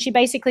it. And she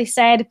basically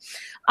said,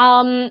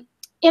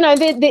 you know,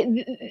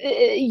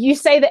 you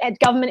say that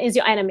government is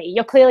your enemy.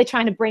 You're clearly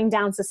trying to bring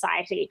down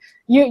society.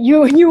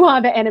 You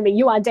are the enemy.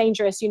 You are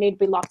dangerous. You need to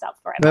be locked up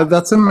forever.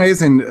 That's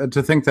amazing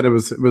to think that it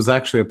was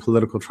actually a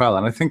political trial.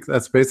 And I think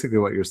that's basically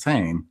what you're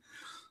saying,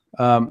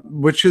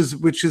 which is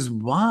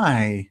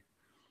why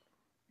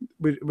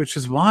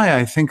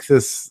I think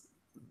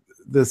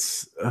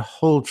this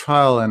whole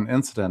trial and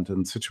incident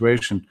and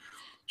situation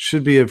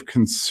should be of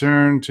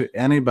concern to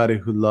anybody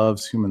who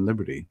loves human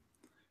liberty.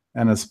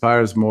 and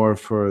aspires more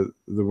for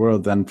the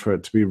world than for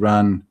it to be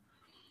run,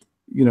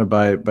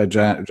 by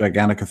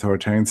gigantic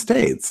authoritarian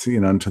states,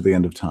 until the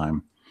end of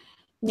time.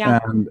 Yeah.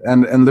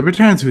 And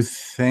libertarians who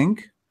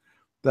think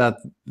that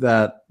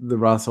the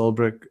Ross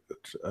Ulbricht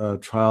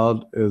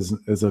trial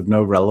is of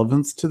no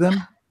relevance to them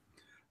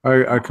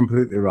are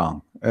completely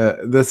wrong.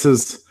 This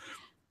is,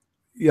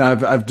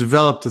 I've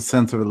developed a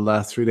sense over the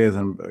last 3 days, and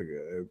I'm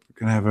going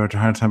to have a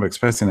hard time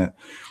expressing it,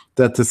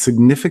 that the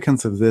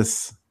significance of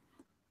this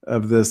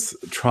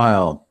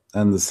trial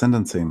and the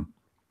sentencing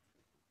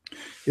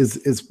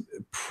is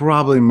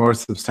probably more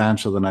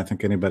substantial than I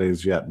think anybody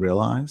has yet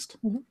realized.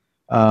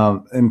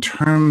 In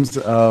terms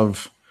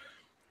of,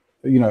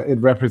 it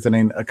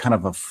representing a kind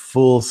of a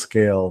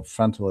full-scale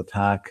frontal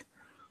attack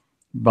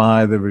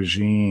by the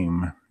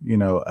regime,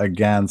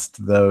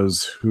 against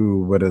those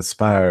who would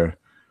aspire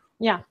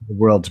the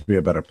world to be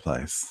a better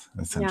place,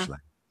 essentially.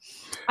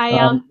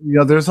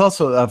 There's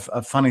also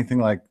a funny thing,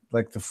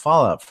 like the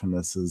fallout from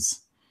this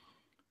is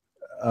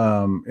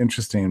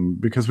interesting,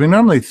 because we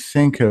normally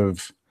think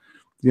of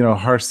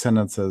harsh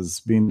sentences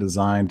being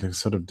designed to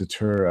sort of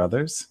deter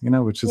others,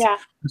 which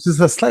is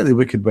a slightly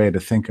wicked way to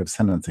think of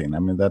sentencing. I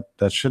mean,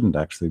 that shouldn't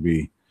actually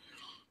be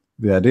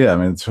the idea. I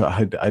mean,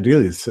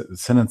 ideally,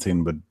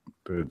 sentencing would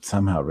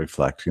somehow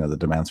reflect, the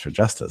demands for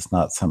justice,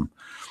 not some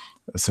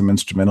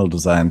instrumental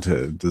desire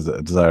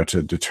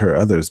to deter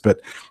others. But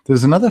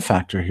there's another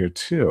factor here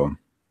too,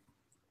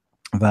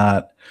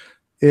 that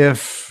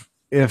if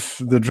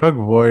the drug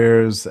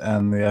warriors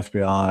and the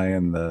FBI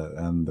and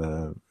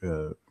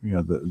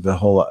the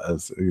whole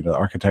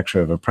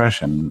architecture of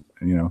oppression,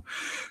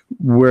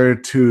 were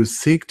to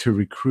seek to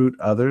recruit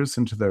others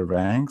into their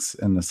ranks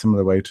in a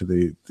similar way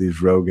to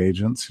these rogue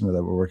agents, that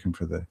were working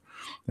for the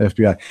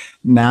FBI,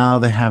 now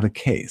they have a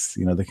case.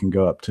 They can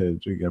go up to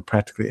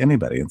practically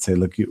anybody and say,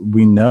 look,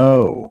 we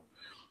know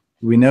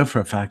for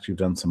a fact you've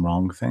done some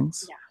wrong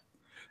things,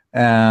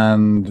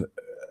 and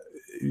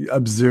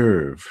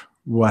observe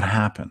what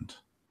happened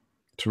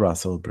to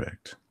Ross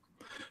Ulbricht.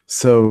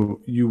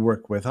 So you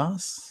work with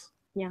us,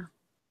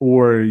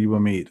 or you will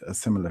meet a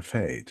similar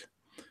fate.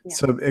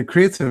 So it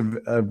creates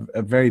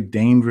a very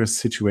dangerous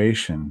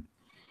situation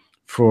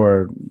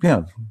for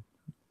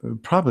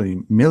probably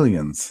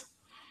millions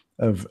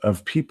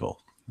of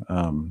people.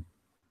 No,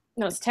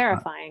 it's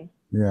terrifying.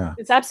 Yeah,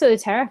 it's absolutely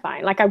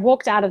terrifying. Like, I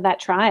walked out of that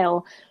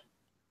trial,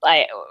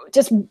 like,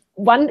 just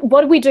what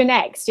do we do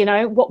next?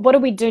 What do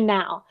we do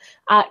now?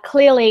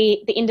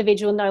 Clearly, the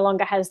individual no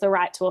longer has the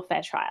right to a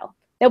fair trial.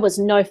 There was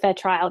no fair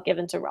trial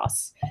given to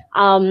Ross.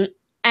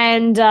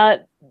 And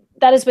that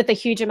is with a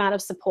huge amount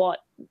of support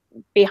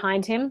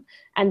behind him,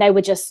 and they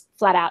were just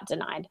flat out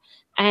denied.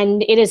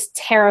 And it is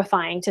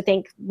terrifying to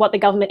think what the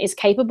government is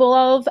capable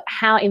of,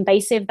 how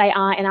invasive they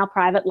are in our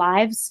private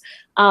lives,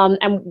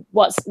 and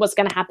what's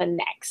going to happen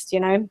next.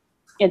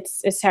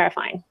 It's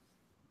terrifying.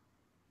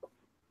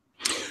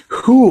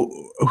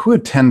 Who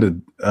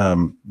attended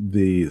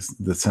the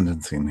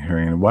sentencing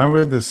hearing? Why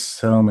were there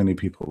so many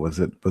people? Was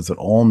it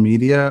all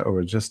media,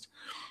 or just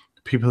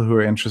people who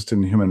are interested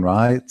in human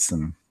rights?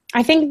 And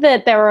I think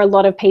that there are a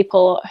lot of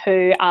people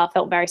who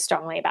felt very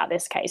strongly about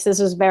this case. This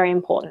was very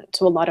important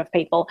to a lot of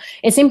people.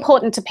 It's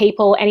important to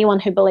people, anyone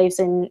who believes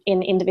in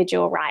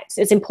individual rights.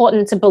 It's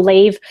important to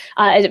believe,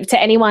 to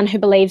anyone who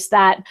believes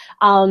that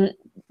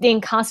the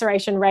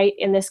incarceration rate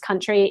in this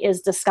country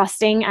is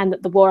disgusting, and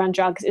that the war on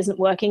drugs isn't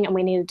working, and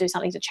we need to do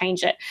something to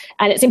change it.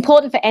 And it's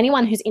important for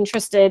anyone who's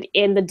interested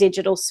in the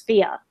digital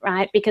sphere,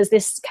 right? Because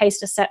this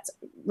case just sets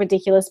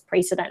ridiculous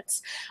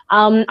precedents.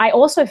 I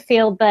also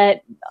feel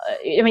that,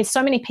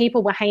 so many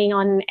people were hanging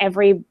on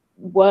every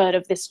word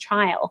of this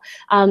trial.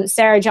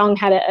 Sarah Jong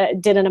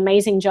did an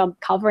amazing job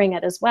covering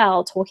it as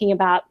well, talking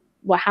about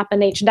what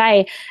happened each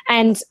day.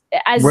 And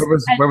where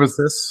was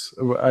this?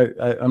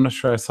 I'm not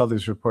sure I saw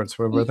these reports.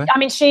 Where were they? I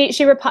mean, she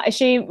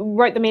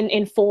wrote them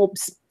in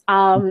Forbes,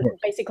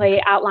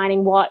 basically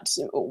outlining what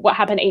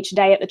happened each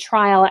day at the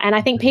trial. And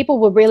I think people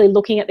were really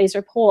looking at these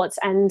reports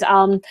and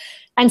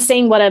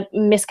seeing what a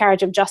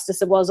miscarriage of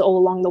justice it was all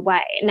along the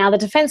way. Now, the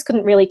defense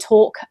couldn't really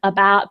talk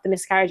about the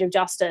miscarriage of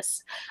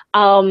justice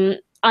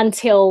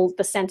until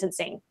the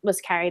sentencing was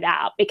carried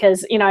out,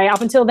 because up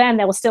until then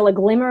there was still a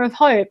glimmer of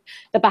hope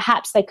that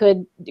perhaps they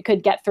could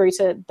get through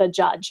to the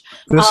judge.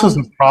 This was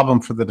a problem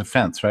for the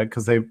defense, right?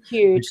 Because they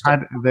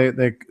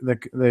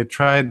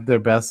tried their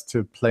best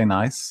to play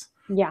nice,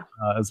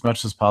 as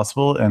much as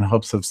possible, in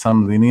hopes of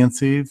some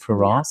leniency for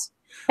Ross.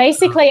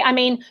 Basically, I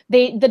mean,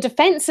 the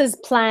defense's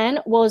plan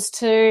was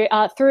to,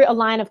 through a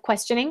line of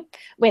questioning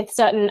with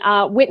certain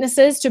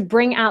witnesses, to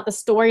bring out the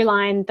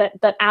storyline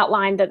that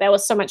outlined that there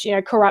was so much,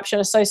 corruption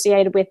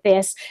associated with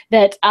this,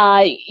 that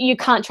you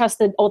can't trust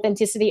the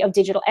authenticity of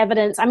digital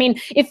evidence. I mean,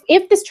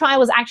 if this trial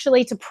was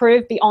actually to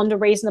prove beyond a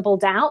reasonable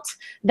doubt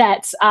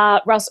that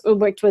Ross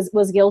Ulbricht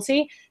was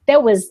guilty,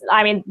 there was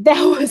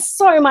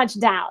so much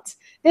doubt.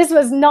 This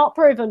was not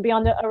proven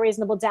beyond a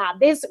reasonable doubt.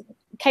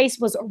 case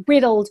was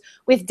riddled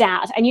with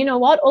doubt. And you know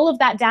what? All of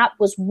that doubt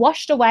was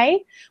washed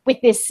away with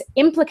this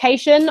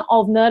implication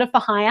of murder for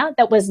hire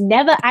that was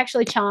never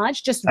actually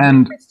charged, just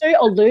referenced to,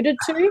 alluded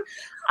to.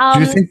 Do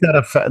you think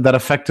that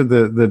affected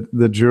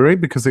the jury?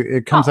 Because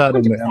it comes out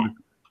in the...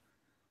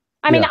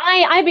 I mean,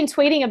 I've been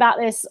tweeting about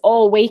this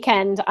all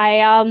weekend.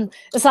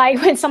 It's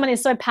like when someone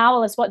is so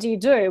powerless, what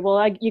do?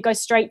 Well, you go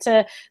straight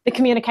to the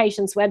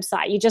communications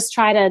website. You just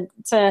try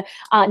to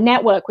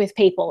network with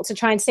people to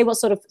try and see what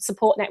sort of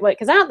support network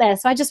is out there.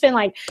 So I just been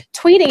like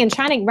tweeting and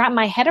trying to wrap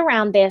my head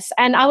around this.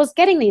 And I was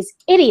getting these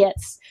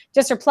idiots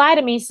just reply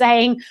to me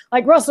saying,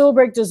 like, Ross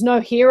Ulbricht is no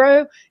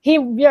hero. He,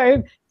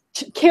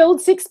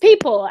 killed 6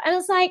 people. And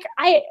it's like,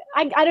 I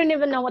don't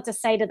even know what to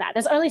say to that.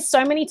 There's only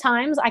so many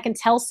times I can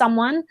tell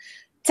someone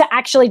to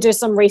actually do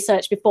some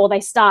research before they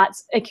start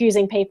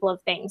accusing people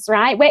of things,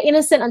 right? We're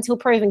innocent until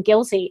proven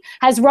guilty.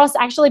 Has Ross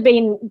actually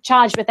been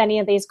charged with any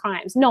of these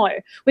crimes? No.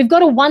 We've got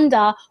to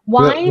wonder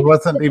why. There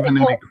wasn't even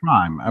any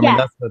crime. I mean,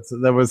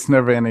 there was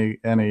never any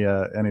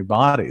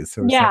bodies.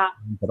 There was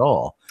at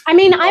all. I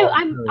mean,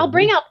 I'll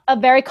bring up a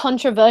very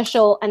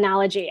controversial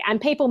analogy,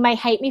 and people may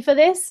hate me for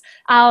this,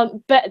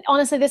 but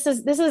honestly, this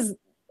is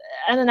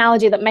an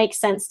analogy that makes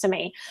sense to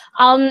me.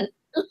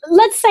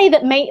 Let's say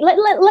that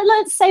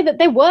let's say that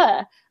there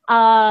were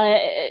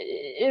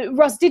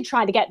Ross did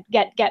try to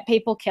get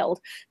people killed.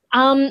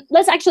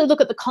 Let's actually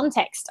look at the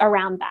context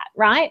around that,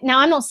 right? Now,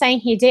 I'm not saying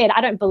he did. I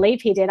don't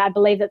believe he did. I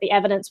believe that the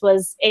evidence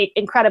was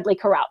incredibly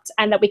corrupt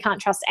and that we can't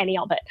trust any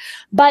of it.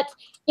 But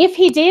if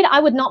he did,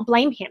 I would not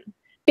blame him,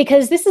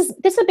 because this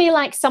would be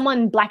like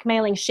someone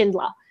blackmailing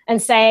Schindler and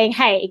saying,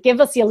 hey,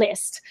 give us your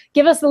list.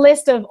 Give us the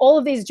list of all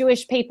of these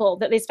Jewish people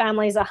that these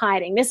families are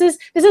hiding. This is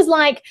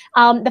like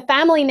the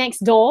family next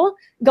door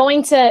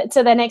going to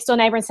their next door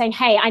neighbor and saying,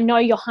 hey, I know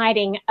you're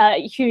hiding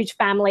a huge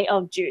family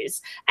of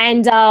Jews,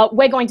 and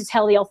we're going to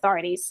tell the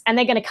authorities, and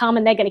they're going to come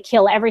and they're going to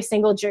kill every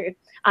single Jew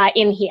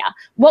in here.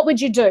 What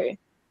would you do?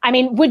 I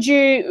mean, would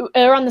you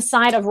err on the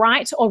side of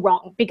right or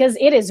wrong? Because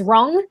it is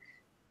wrong.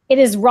 It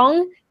is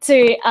wrong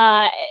to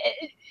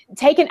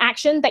take an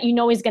action that you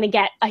know is going to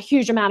get a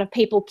huge amount of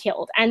people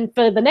killed. And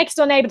for the next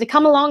door neighbor to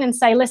come along and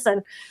say,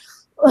 listen,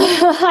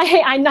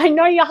 I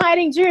know you're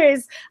hiding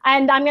Jews,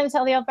 and I'm going to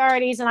tell the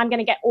authorities, and I'm going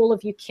to get all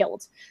of you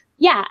killed.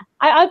 Yeah,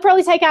 I'd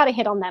probably take out a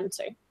hit on them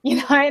too,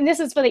 and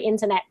this is for the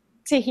internet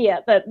to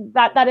hear.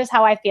 That is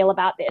how I feel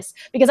about this,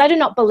 because I do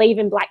not believe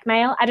in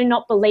blackmail. I do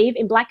not believe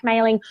in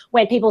blackmailing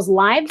where people's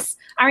lives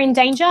are in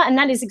danger, and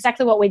that is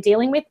exactly what we're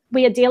dealing with.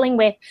 We are dealing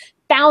with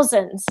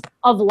thousands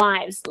of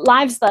lives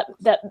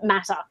that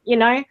matter,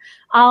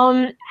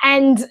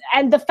 and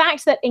the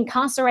fact that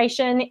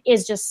incarceration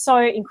is just so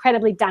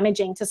incredibly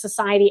damaging to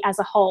society as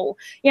a whole,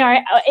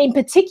 in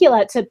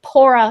particular to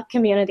poorer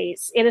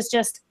communities. It is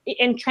just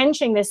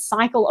entrenching this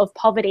cycle of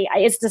poverty.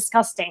 It's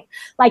disgusting.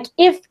 Like,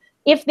 if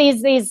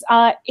these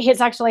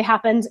hits actually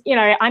happened,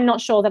 I'm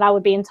not sure that I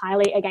would be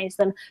entirely against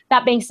them.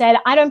 That being said,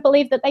 I don't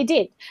believe that they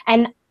did.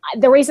 And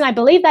the reason I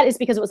believe that is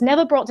because it was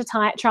never brought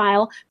to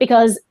trial,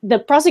 because the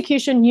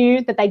prosecution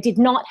knew that they did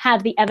not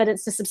have the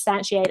evidence to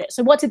substantiate it.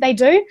 So what did they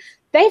do?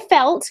 They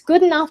felt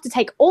good enough to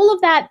take all of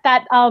that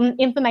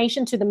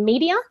information to the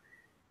media,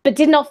 but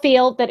did not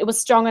feel that it was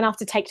strong enough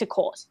to take to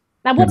court.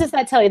 Now, what does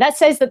that tell you? That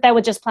says that they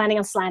were just planning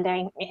on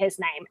slandering his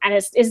name, and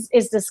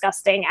it's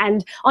disgusting.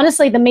 And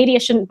honestly, the media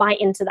shouldn't buy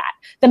into that.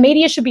 The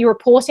media should be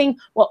reporting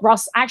what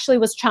Ross actually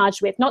was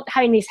charged with, not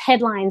having these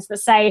headlines that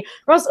say,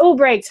 Ross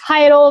Ulbricht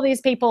hired all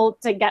these people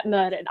to get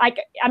murdered. I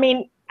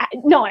mean,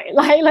 no,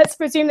 let's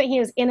presume that he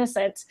is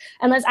innocent,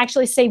 and let's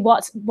actually see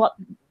what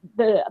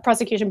the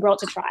prosecution brought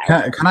to trial.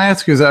 Can I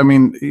ask you, I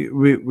mean,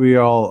 we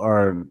all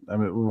are, I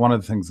mean, one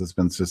of the things that's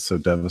been just so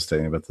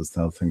devastating about this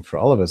whole thing for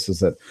all of us is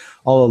that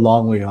all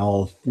along we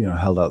all,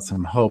 held out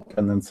some hope,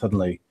 and then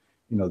suddenly,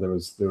 there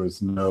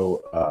was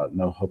no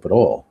hope at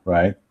all,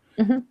 right?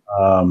 Mm-hmm.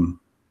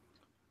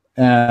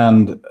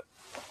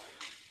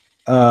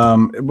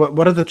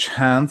 What are the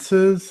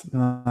chances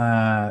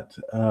that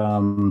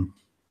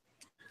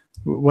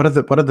what are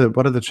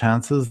the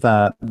chances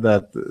that there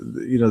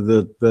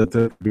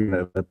could be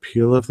an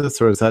appeal of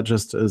this, or is that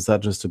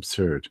just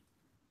absurd?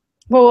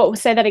 Well,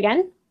 say that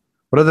again.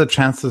 What are the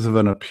chances of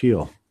an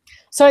appeal?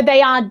 So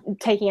they are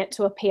taking it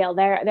to appeal.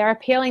 They're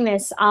appealing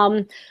this.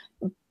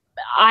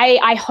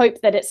 I hope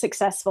that it's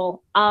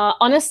successful.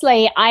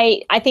 Honestly,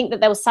 I think that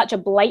there was such a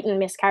blatant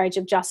miscarriage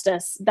of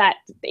justice that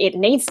it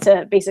needs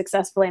to be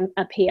successful in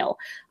appeal.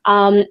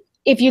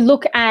 If you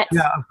look at...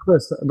 Yeah, of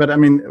course. But I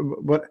mean,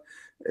 what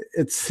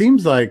it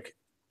seems like,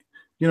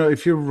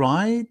 if you're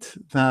right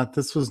that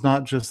this was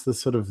not just the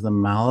sort of the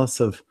malice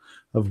of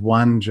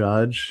one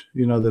judge,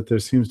 that there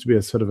seems to be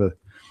a sort of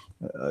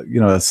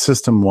a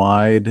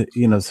system-wide,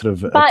 sort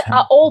of... But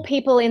are all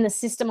people in the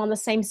system on the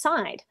same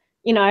side?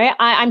 You know,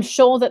 I'm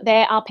sure that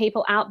there are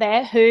people out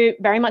there who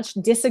very much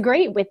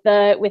disagree with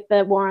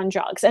the war on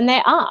drugs, and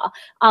there are.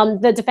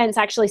 The defense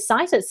actually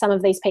cited some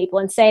of these people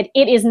and said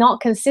it is not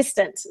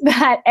consistent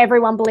that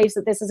everyone believes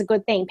that this is a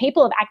good thing.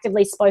 People have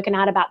actively spoken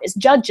out about this.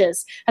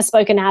 Judges have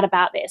spoken out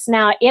about this.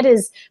 Now,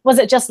 was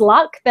it just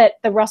luck that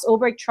the Ross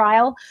Ulbricht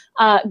trial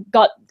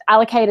got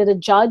allocated a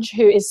judge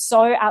who is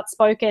so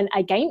outspoken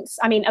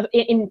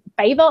in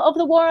favor of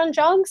the war on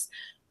drugs?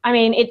 I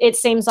mean, it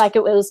seems like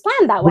it was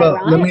planned that way,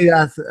 right? Let me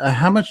ask,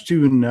 how much do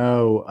you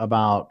know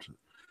about,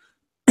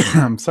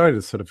 I'm sorry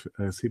to sort of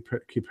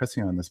keep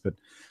pressing on this, but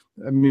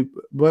I mean,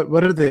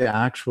 what are the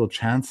actual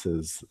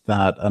chances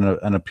that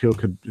an appeal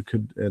could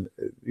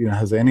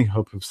has any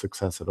hope of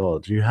success at all?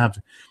 Do you have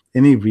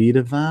any read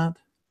of that?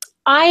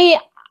 I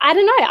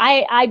don't know.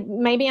 I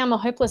maybe I'm a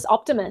hopeless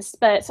optimist,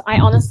 but I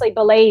honestly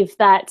believe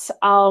that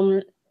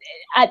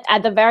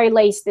at the very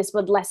least, this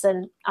would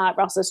lessen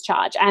Ross's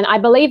charge. And I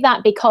believe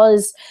that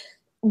because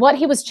what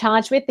he was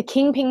charged with, the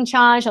kingpin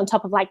charge on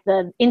top of like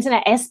the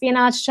internet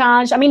espionage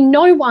charge, I mean,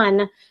 no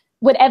one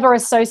would ever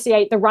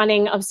associate the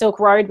running of Silk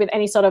Road with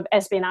any sort of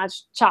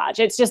espionage charge.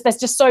 It's just, that's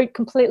just so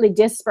completely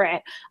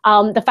disparate.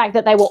 The fact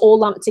that they were all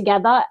lumped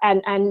together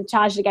and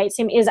charged against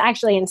him is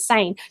actually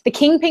insane. The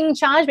kingpin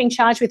charge, being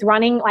charged with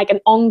running like an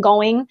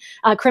ongoing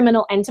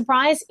criminal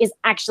enterprise, is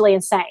actually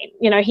insane.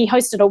 You know, he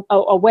hosted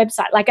a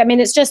website. Like, I mean,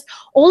 it's just,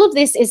 all of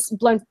this is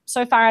blown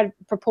so far out of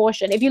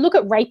proportion. If you look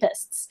at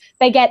rapists,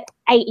 they get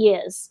 8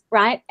 years,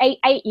 right?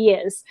 Eight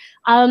years.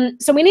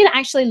 So we need to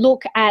actually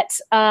look at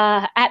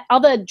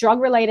other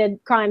drug-related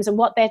crimes and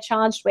what they're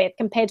charged with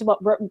compared to what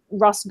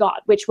Ross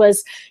got, which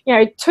was, you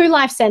know, 2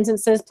 life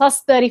sentences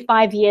plus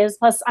 35 years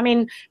plus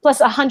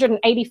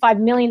 $185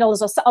 million or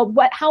so,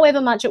 however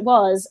much it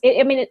was.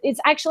 It's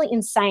actually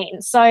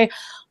insane. So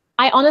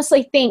I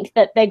honestly think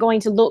that they're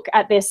going to look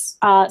at this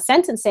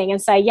sentencing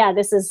and say, yeah,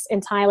 this is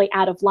entirely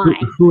out of line.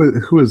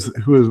 Who is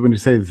when you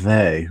say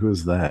they? Who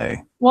is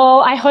they?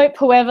 Well, I hope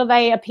whoever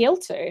they appeal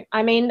to.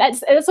 I mean,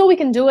 that's all we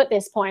can do at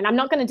this point. I'm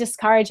not going to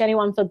discourage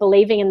anyone for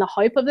believing in the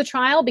hope of the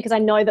trial, because I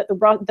know that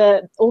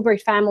the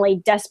Ulbricht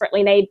family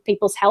desperately need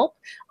people's help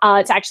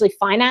to actually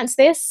finance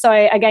this. So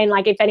again,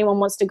 like, if anyone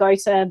wants to go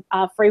to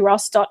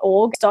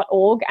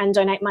freeross.org and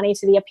donate money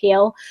to the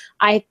appeal,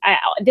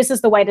 this is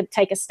the way to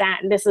take a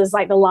stand. This is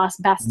like the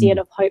last bastion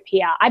of hope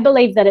here. I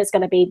believe that it's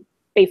going to be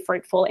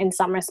fruitful in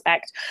some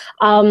respect.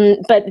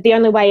 But the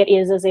only way it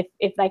is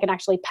if they can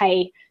actually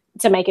pay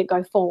to make it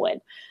go forward.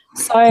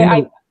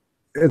 So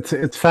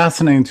it's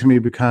fascinating to me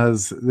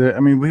because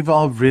we've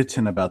all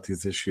written about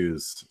these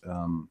issues,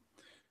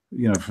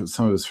 for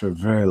some of us for a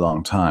very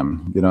long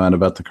time, and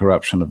about the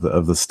corruption of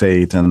the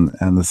state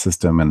and the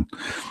system and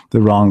the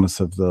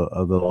wrongness of the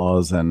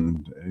laws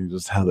and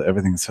just how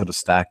everything's sort of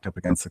stacked up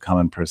against the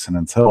common person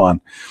and so on.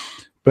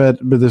 But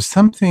there's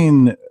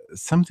something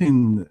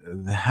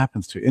that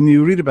happens to, and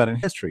you read about in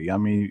history. I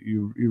mean,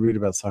 you read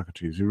about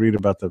Socrates, you read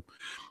about the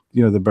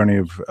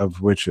burning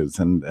of witches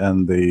and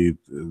the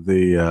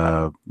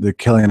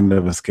killing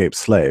of escaped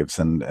slaves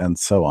and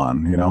so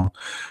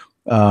on,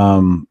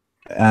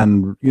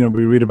 and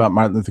we read about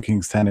Martin Luther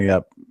King standing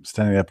up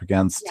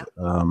against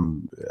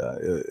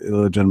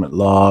illegitimate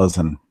laws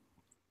and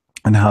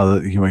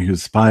how he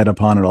was spied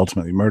upon and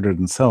ultimately murdered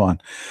and so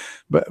on.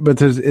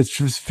 But it's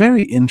just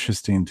very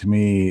interesting to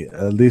me,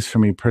 at least for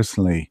me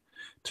personally,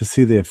 to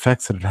see the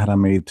effects that it had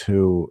on me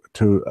to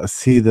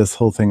see this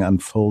whole thing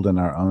unfold in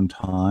our own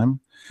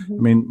time. Mm-hmm. I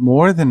mean,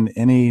 more than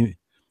any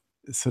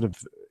sort of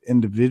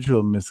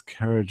individual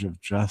miscarriage of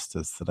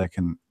justice that I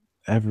can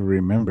ever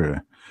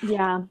remember.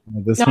 Yeah,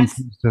 this one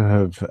seems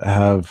to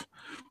have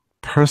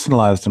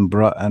personalized and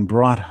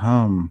brought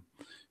home,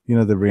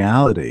 the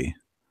reality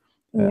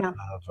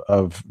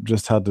of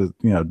just how the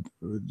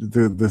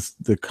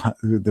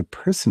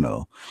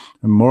personal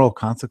and moral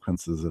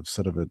consequences of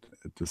sort of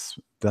this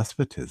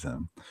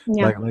despotism,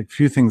 like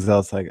few things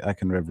else I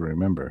can ever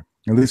remember.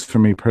 At least for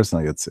me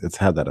personally, it's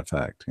had that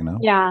effect,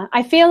 Yeah,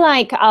 I feel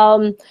like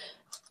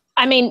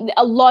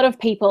a lot of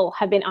people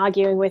have been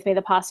arguing with me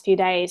the past few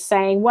days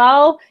saying,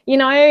 well,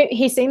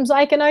 he seems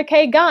like an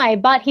okay guy,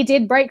 but he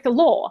did break the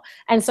law,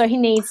 and so he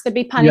needs to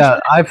be punished. Yeah,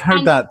 I've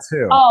heard that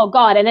too. Oh,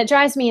 God, and it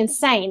drives me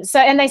insane. So,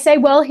 and they say,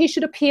 well, he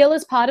should appeal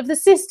as part of the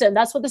system.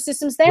 That's what the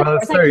system's there for.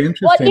 It's very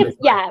interesting.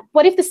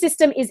 What if the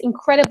system is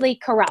incredibly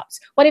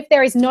corrupt? What if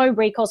there is no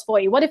recourse for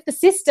you? What if the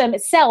system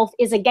itself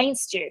is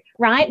against you,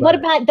 right? What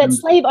about that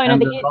slave owner?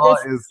 The law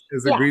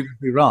is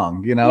egregiously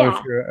wrong.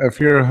 If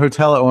you're a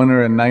hotel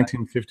owner in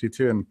 1952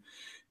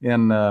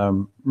 in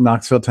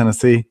Knoxville,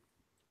 Tennessee,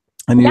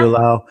 and you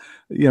allow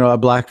a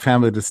black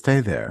family to stay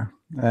there,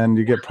 and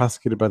you get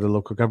prosecuted by the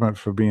local government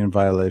for being in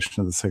violation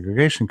of the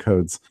segregation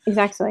codes.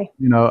 Exactly.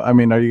 Are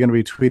you going to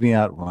be tweeting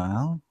out,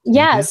 wow?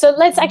 Yeah, so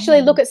let's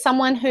actually look at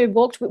someone who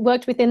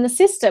worked within the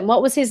system.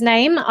 What was his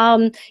name?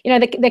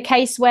 The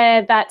case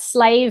where that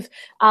slave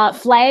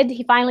fled.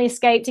 He finally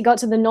escaped. He got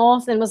to the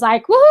north and was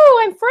like,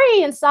 "Woohoo, I'm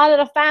free!" and started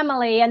a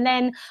family. And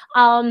then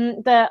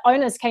the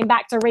owners came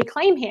back to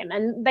reclaim him,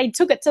 and they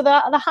took it to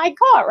the high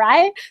court.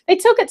 Right? They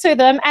took it to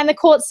them, and the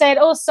court said,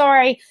 "Oh,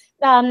 sorry.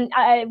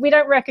 we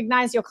don't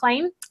recognize your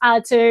claim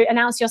to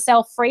announce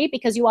yourself free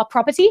because you are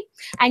property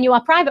and you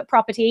are private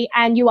property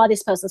and you are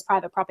this person's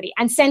private property,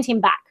 and sent him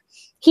back.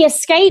 He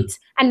escaped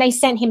and they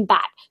sent him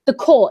back. The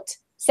court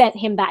sent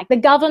him back. The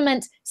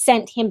government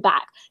sent him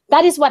back.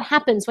 That is what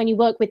happens when you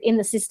work within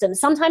the system.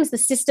 Sometimes the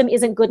system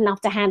isn't good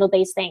enough to handle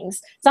these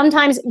things.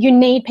 Sometimes you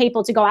need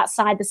people to go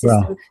outside the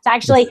system to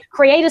actually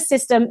create a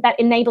system that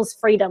enables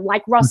freedom,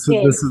 like Ross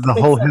did. This is the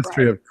whole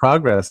history of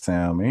progress,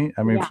 Naomi.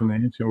 I mean, from the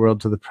ancient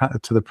world to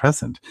the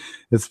present,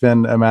 it's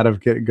been a matter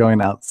of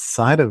going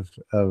outside of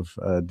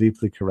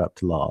deeply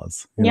corrupt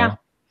laws. You know?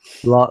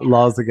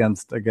 Laws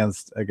against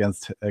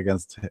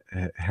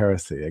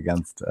heresy,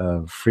 against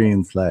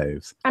freeing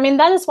slaves. I mean,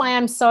 that is why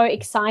I'm so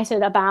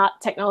excited about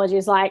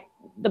technologies like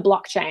the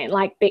blockchain,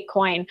 like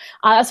Bitcoin.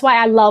 That's why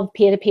I love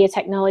peer-to-peer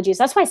technologies.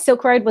 That's why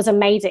Silk Road was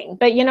amazing.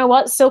 But you know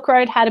what? Silk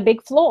Road had a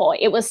big flaw.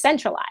 It was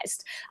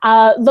centralized.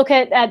 Look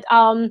at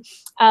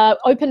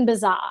Open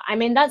Bazaar. I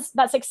mean,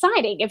 that's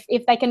exciting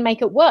if they can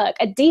make it work.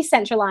 A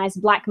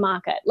decentralized black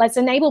market. Let's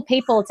enable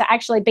people to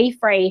actually be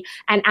free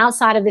and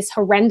outside of this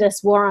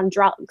horrendous war on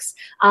drugs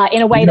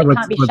in a way that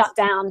can't be shut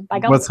down by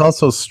government. What's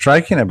also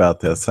striking about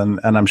this, and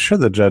I'm sure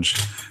the judge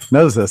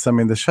knows this, I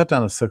mean, the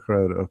shutdown of Silk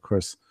Road, of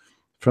course,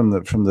 from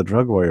the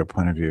drug warrior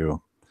point of view,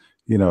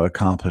 you know,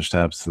 accomplished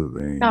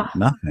absolutely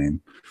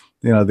nothing.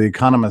 You know, The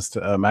Economist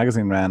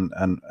magazine ran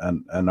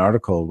an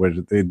article where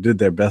they did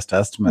their best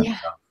estimate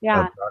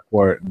of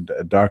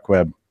dark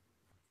web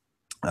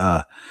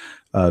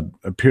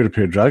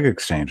peer-to-peer drug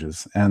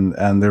exchanges,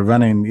 and they're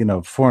running, you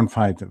know, 4 and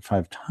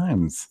 5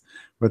 times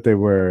what they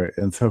were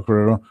in Silk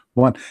Road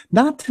 1.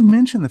 Not to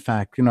mention the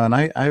fact, you know, and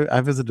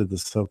I visited the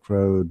Silk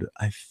Road,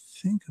 I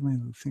think, I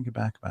mean, thinking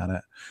back about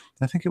it,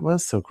 I think it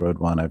was Silk Road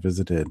 1 I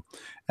visited.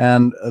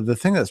 And the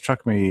thing that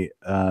struck me,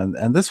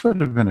 and this would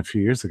have been a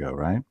few years ago,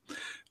 right?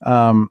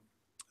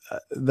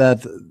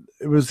 That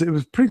it was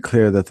pretty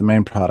clear that the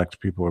main product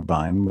people were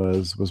buying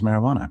was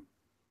marijuana.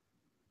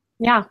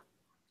 Yeah.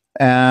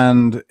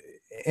 And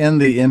in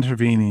the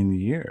intervening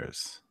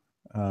years,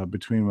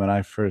 between when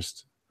I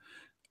first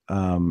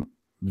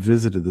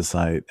visited the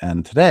site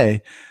and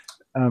today,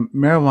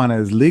 marijuana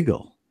is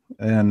legal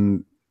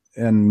in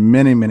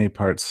many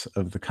parts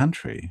of the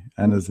country,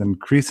 and is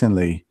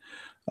increasingly,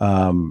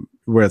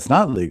 where it's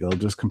not legal,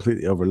 just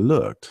completely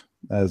overlooked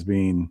as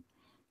being,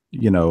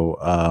 you know,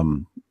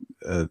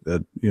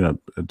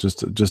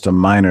 just a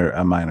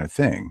minor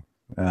thing.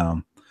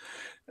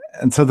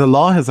 And so the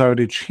law has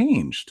already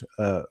changed.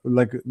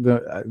 Like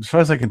as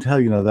far as I can tell,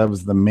 you know, that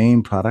was the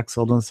main product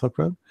sold on the Silk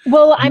Road.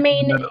 Well, I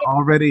mean,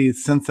 already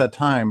since that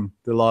time,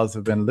 the laws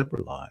have been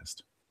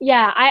liberalized.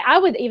 Yeah, I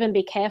would even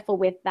be careful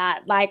with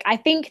that. Like, I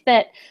think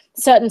that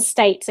certain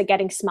states are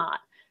getting smart,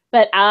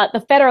 but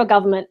the federal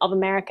government of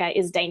America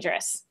is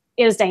dangerous.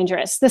 It is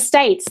dangerous. The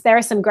states, there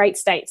are some great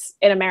states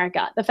in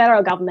America. The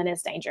federal government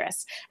is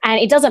dangerous. And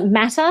it doesn't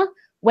matter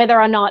whether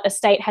or not a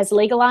state has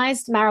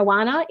legalized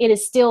marijuana, it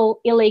is still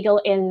illegal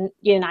in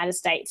the United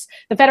States.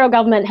 The federal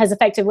government has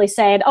effectively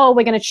said, oh,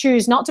 we're going to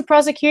choose not to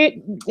prosecute,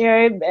 you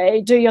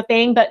know, do your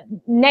thing, but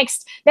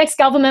next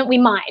government we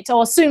might,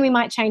 or soon we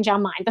might change our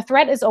mind. The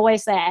threat is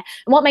always there.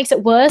 And what makes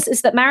it worse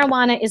is that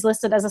marijuana is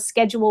listed as a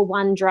Schedule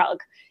I drug.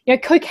 You know,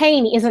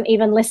 cocaine isn't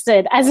even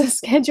listed as a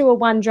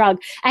Schedule I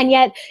drug. And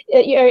yet,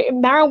 you know,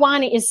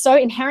 marijuana is so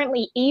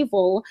inherently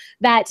evil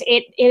that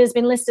it has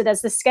been listed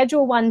as the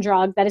Schedule I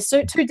drug that is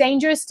so too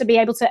dangerous to be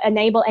able to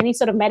enable any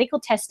sort of medical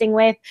testing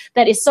with,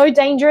 that is so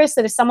dangerous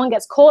that if someone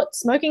gets caught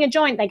smoking a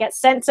joint, they get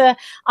sent to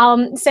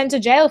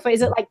jail for,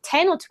 is it like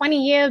 10 or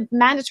 20-year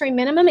mandatory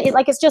minimum?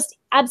 It's just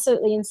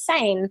absolutely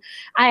insane.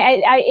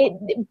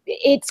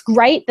 It's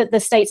great that the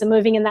states are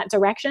moving in that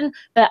direction,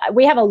 but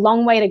we have a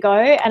long way to go.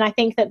 And I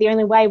think that the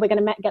only way we're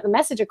going to get the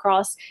message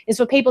across is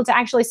for people to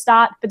actually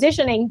start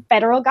petitioning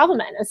federal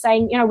government and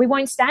saying, you know, we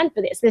won't stand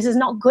for this. This is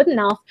not good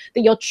enough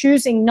that you're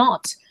choosing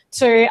not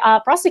to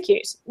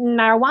prosecute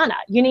marijuana.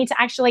 You need to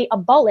actually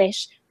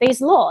abolish these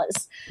laws.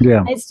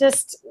 Yeah. It's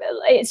just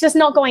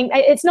not going,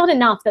 it's not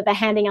enough that they're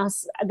handing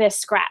us their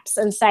scraps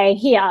and say,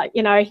 here,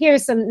 you know,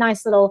 here's some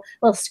nice little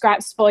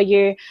scraps for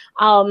you,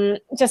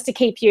 just to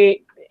keep you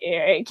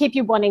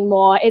wanting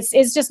more.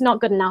 It's just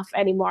not good enough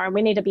anymore, and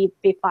we need to be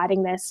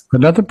fighting this.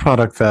 Another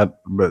product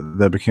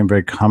that became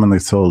very commonly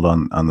sold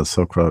on the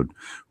Silk Road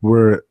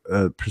were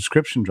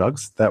prescription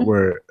drugs that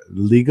were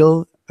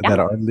legal, that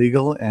are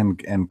legal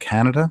in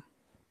Canada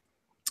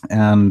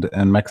and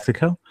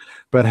Mexico,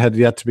 but had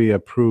yet to be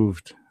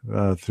approved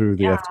through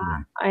the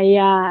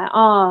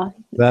FDA.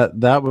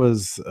 That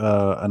was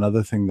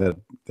another thing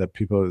that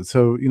people.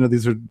 So, you know,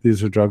 these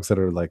are drugs that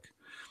are like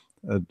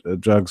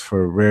drugs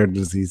for rare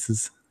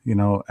diseases, you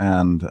know,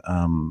 and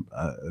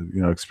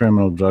you know,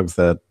 experimental drugs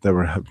that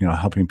were, you know,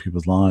 helping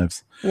people's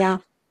lives. Yeah.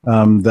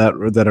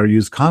 That are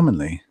used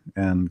commonly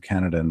in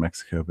Canada and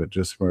Mexico, but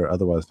just were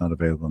otherwise not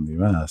available in the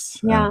U.S.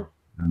 Yeah.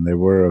 And they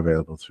were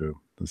available through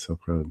the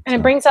Silk Road. And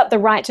it brings up the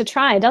right to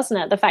try, doesn't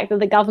it? The fact that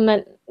the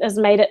government has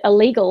made it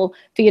illegal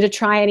for you to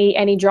try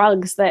any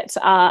drugs that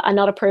are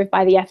not approved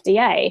by the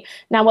FDA.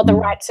 Now, what the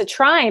right to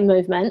try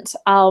movement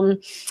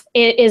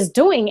is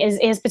doing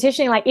is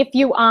petitioning, like, if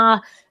you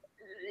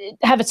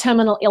have a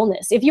terminal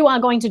illness, if you are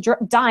going to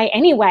die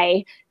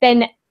anyway,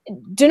 then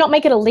do not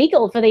make it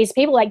illegal for these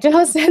people. Like, do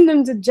not send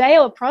them to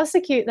jail or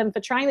prosecute them for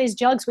trying these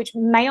drugs, which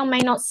may or may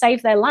not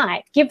save their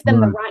life. Give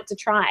them the right to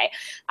try.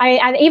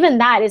 And even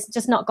that is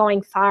just not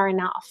going far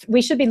enough.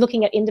 We should be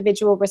looking at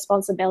individual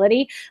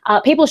responsibility.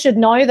 People should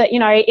know that,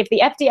 if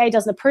the FDA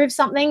doesn't approve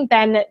something,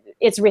 then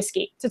it's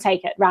risky to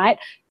take it, right?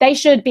 They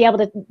should be able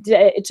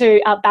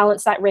to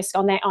balance that risk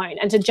on their own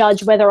and to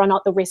judge whether or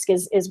not the risk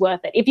is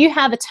worth it. If you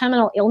have a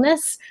terminal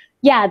illness,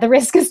 yeah, the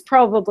risk is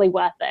probably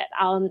worth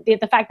it.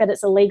 The fact that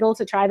it's illegal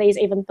to try these,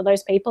 even for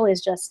those people,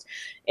 is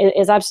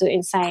absolutely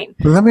insane.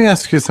 Let me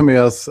ask you something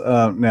else,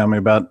 Naomi,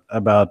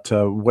 about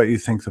what you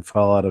think the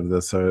fallout of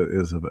this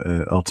is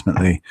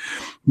ultimately.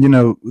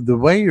 The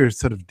way you're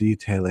sort of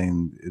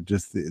detailing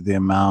just the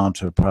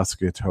amount of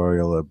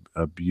prosecutorial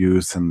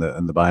abuse and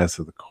the bias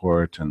of the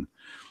court,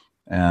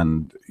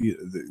 and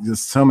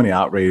there's so many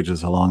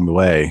outrages along the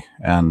way,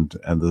 and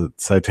the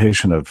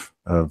citation of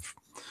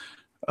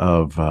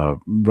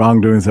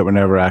wrongdoings that were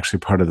never actually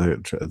part of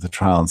the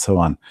trial and so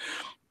on.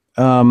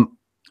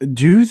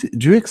 Do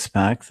you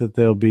expect that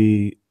there'll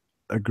be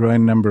a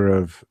growing number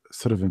of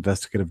sort of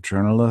investigative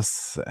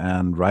journalists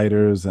and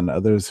writers and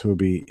others who will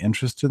be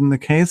interested in the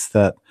case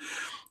that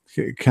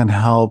can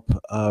help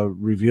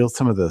reveal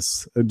some of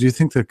this? Do you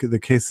think that the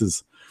case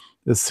is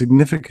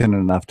significant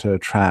enough to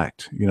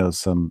attract,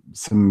 some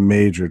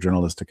major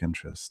journalistic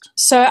interest?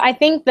 So I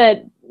think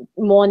that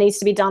more needs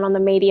to be done on the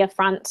media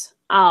front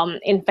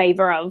in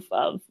favor of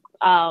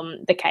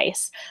the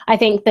case. I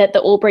think that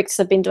the Ulbrichts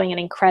have been doing an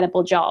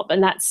incredible job,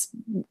 and that's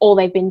all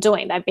they've been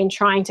doing. They've been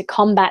trying to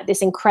combat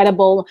this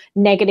incredible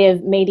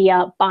negative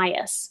media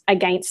bias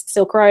against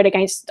Silk Road,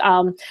 against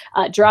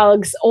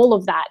drugs, all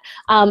of that.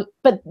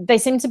 But they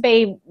seem to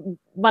be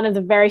one of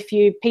the very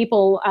few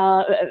people,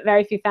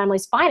 very few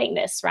families fighting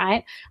this,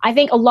 right? I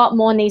think a lot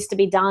more needs to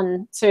be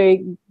done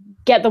to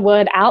get the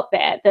word out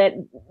there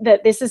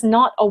that this is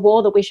not a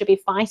war that we should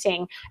be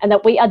fighting and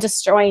that we are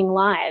destroying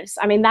lives.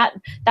 I mean, that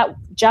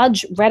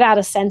judge read out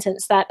a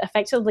sentence that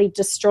effectively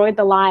destroyed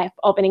the life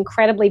of an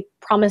incredibly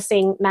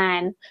promising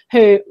man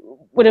who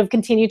would have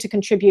continued to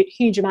contribute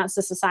huge amounts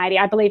to society.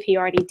 I believe he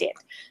already did.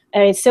 I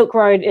mean, Silk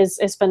Road is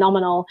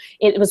phenomenal.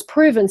 It was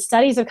proven,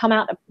 studies have come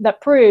out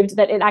that proved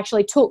that it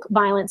actually took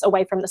violence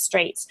away from the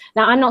streets.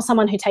 Now, I'm not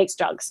someone who takes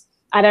drugs.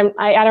 I don't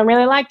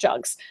really like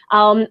drugs.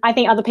 I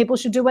think other people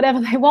should do whatever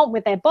they want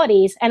with their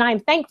bodies, and I'm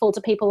thankful to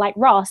people like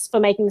Ross for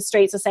making the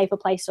streets a safer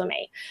place for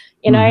me.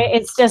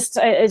 It's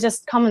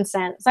just common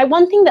sense. So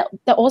one thing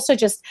that also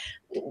just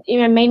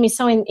made me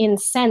so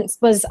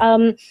incensed was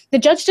the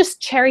judge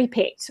just cherry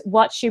picked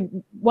what she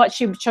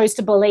chose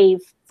to believe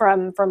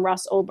from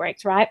Ross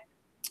Ulbricht, right?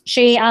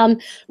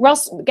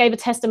 Ross gave a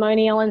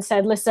testimonial and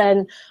said,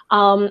 listen,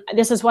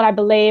 this is what I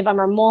believe, I'm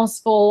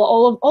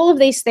remorseful, all of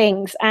these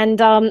things. And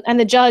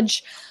the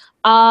judge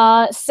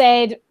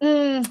said,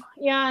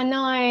 yeah,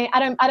 no,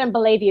 I don't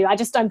believe you. I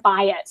just don't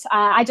buy it.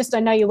 I just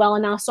don't know you well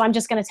enough. So I'm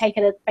just going to take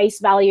it at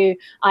face value,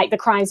 like the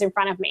crimes in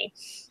front of me.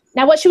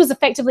 Now, what she was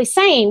effectively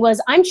saying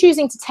was, I'm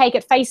choosing to take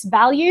at face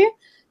value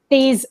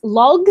these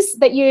logs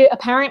that you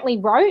apparently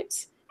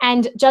wrote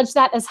and judge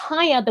that as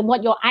higher than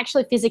what you're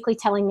actually physically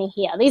telling me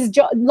here. These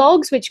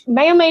logs, which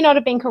may or may not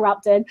have been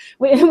corrupted,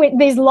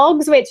 these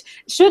logs which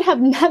should have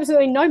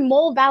absolutely no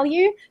more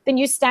value than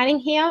you standing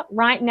here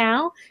right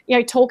now,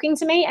 talking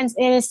to me. And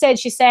instead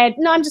she said,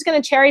 no, I'm just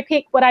going to cherry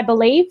pick what I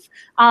believe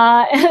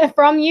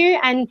from you.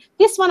 And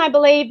this one I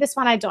believe, this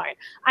one I don't.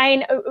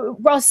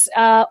 Ross,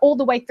 all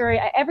the way through,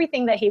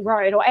 everything that he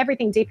wrote, or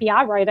everything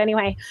DPR wrote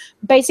anyway,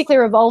 basically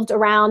revolved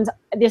around,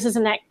 this is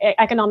an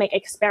economic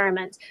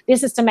experiment.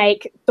 This is to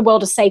make the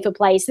world a safer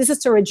place. This is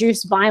to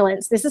reduce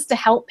violence. This is to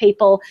help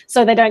people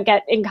so they don't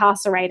get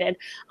incarcerated.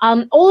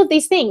 All of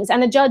these things.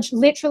 And the judge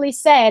literally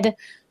said,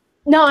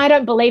 no, I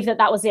don't believe that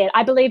was it.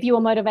 I believe you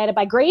were motivated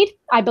by greed.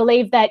 I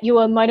believe that you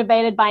were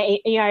motivated by,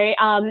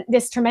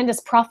 this tremendous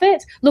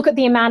profit. Look at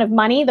the amount of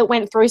money that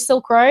went through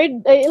Silk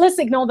Road. Let's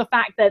ignore the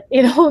fact that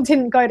it all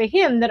didn't go to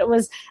him, that it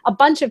was a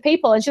bunch of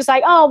people. It's just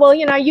like, oh, well,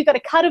 you got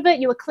a cut of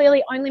it. You were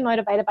clearly only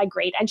motivated by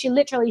greed. And she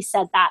literally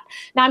said that.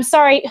 Now, I'm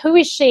sorry, who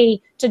is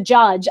she to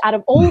judge out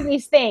of all of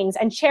these things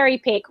and cherry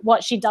pick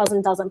what she does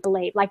and doesn't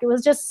believe? Like, it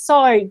was just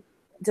so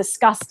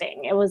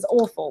disgusting. It was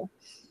awful.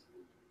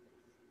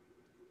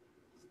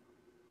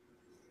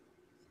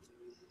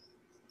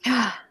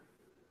 Are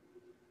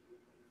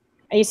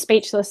you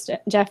speechless,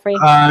 Jeffrey?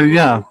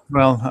 Yeah.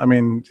 Well,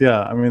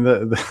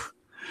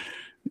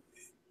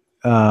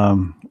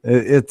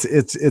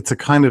 it's a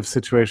kind of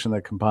situation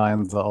that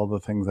combines all the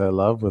things I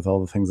love with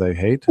all the things I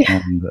hate,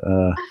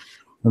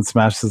 and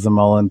smashes them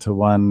all into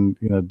one,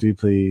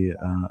 deeply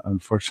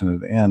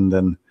unfortunate end.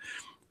 And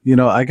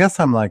I guess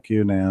I'm like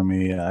you,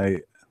 Naomi.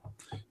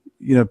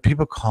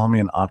 People call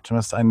me an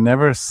optimist. I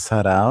never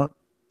set out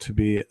to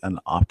be an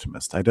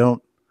optimist. I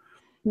don't.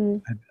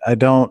 Mm. I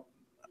don't.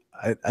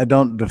 I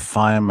don't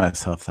define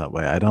myself that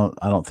way. I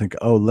don't think,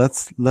 oh,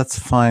 let's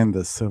find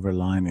the silver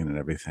lining in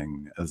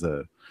everything as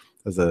a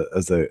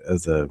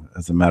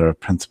matter of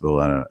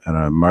principle and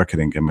a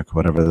marketing gimmick or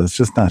whatever. That's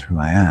just not who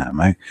I am.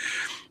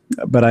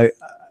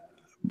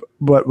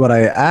 What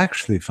I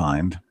actually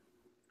find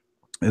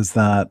is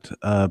that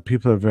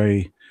people are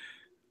very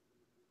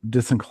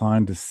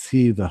disinclined to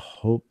see the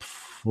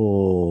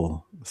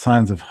hopeful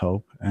signs of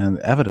hope and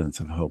evidence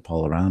of hope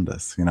all around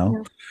us,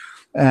 Yeah.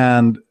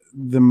 And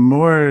the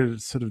more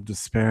sort of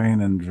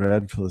despairing and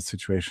dreadful a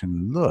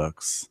situation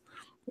looks,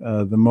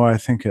 the more I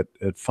think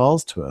it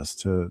falls to us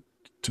to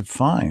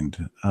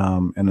find,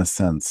 in a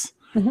sense,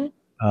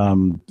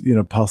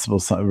 possible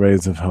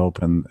rays of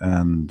hope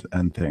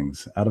and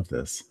things out of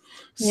this.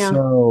 Yeah.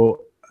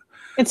 So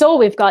it's all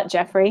we've got,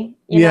 Jeffrey.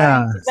 You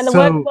know, when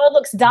the world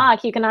looks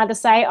dark, you can either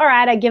say, all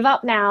right, I give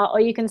up now, or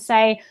you can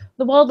say,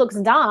 the world looks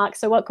dark,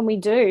 so what can we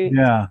do?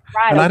 Yeah.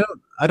 Right. And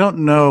I don't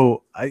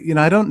know, I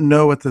don't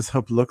know what this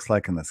hope looks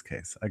like in this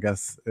case, I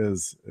guess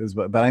is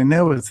what, but I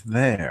know it's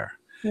there.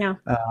 Yeah.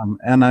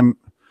 And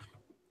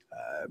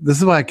this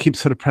is why I keep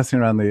sort of pressing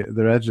around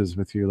the edges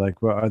with you.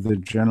 Like, well, are the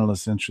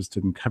journalists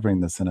interested in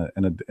covering this in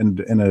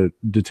a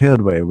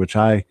detailed way, which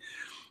I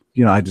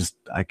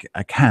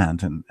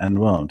can't and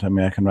won't. I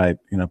mean, I can write,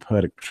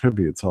 poetic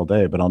tributes all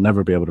day, but I'll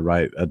never be able to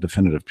write a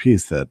definitive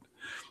piece that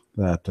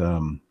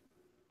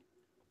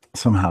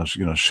somehow,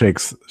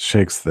 shakes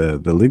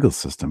the legal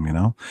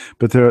system,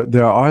 But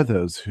there are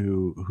those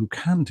who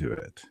can do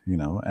it,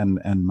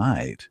 and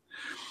might.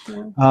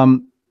 Yeah.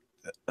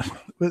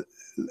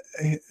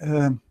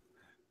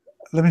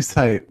 Let me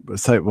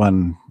cite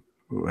one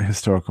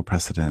historical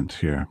precedent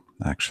here,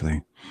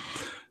 actually.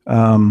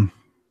 And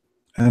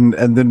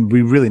then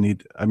we really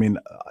need,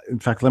 in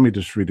fact, let me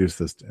just reduce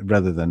this,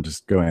 rather than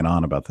just going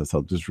on about this,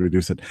 I'll just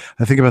reduce it.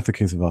 I think about the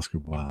case of Oscar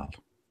Wilde.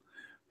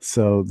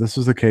 So this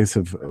was a case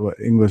of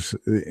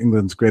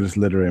England's greatest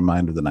literary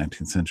mind of the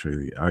 19th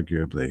century,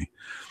 arguably,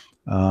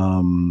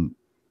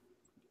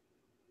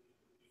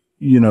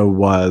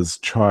 was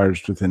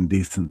charged with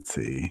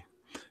indecency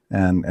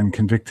and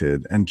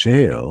convicted and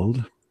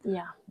jailed.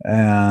 Yeah.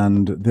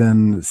 And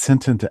then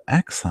sent into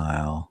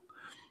exile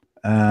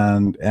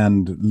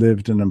and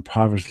lived an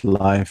impoverished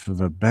life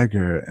of a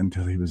beggar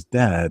until he was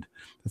dead.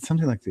 That's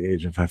something like the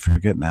age of, I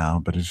forget now,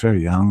 but he's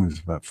very young. He was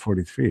about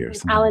 43 or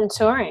something. Alan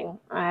Turing,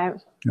 right?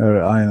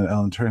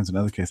 Alan Turing's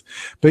another case.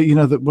 But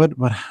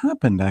what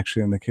happened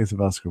actually in the case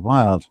of Oscar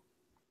Wilde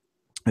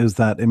is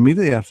that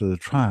immediately after the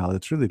trial,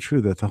 it's really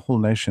true that the whole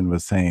nation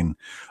was saying,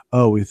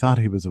 oh, we thought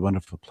he was a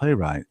wonderful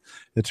playwright.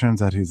 It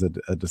turns out he's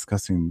a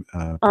disgusting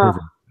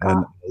pervert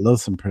and a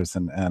loathsome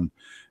person,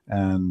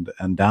 and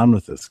down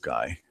with this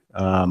guy.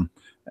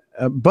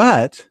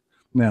 But,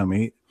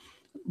 Naomi,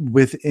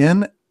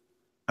 within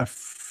a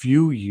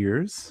few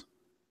years,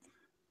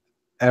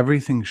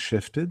 everything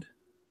shifted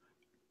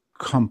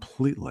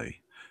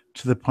completely,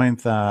 to the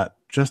point that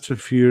just a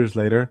few years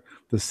later,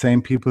 the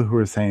same people who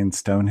were saying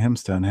stone him,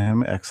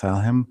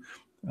 exile him,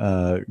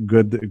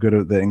 good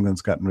that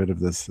England's gotten rid of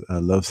this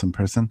loathsome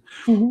person,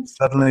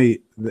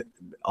 suddenly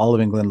all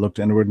of England looked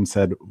inward and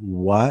said,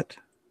 what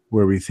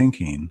were we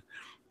thinking?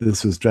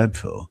 This was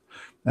dreadful.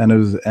 And it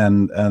was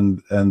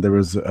and there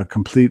was a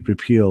complete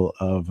repeal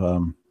of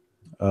the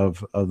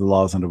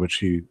laws under which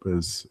he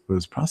was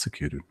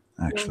prosecuted,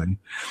 actually.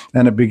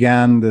 And it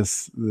began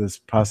this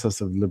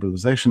process of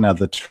liberalization. Now,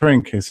 the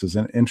Turing case is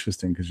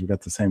interesting because you've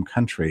got the same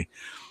country,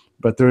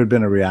 but there had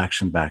been a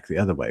reaction back the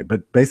other way.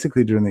 But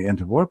basically, during the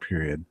interwar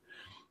period,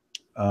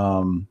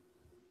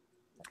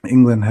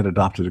 England had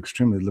adopted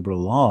extremely liberal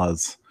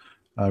laws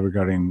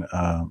regarding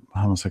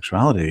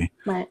homosexuality,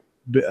 right,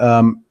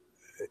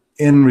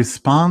 in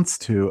response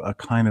to a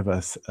kind of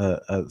a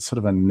sort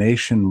of a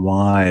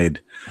nationwide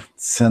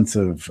sense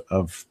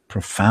of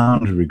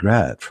profound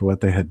regret for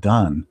what they had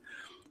done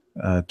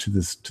to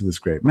this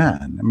great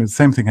man. I mean, the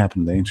same thing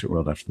happened in the ancient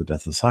world after the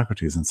death of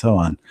Socrates and so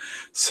on.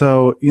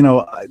 So,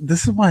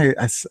 this is why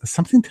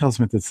something tells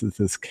me that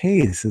this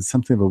case is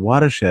something of a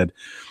watershed.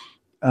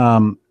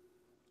 And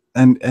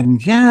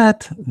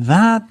yet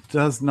that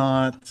does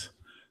not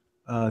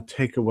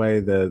take away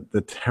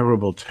the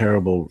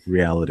terrible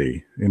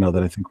reality,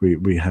 that I think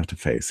we have to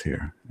face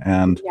here.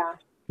 And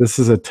this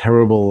is a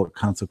terrible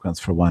consequence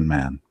for one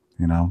man,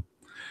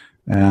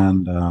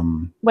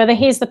 and whether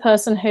he's the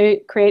person who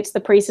creates the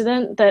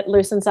precedent that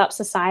loosens up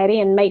society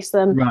and makes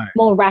them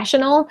more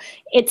rational,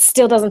 it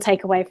still doesn't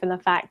take away from the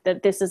fact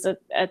that this is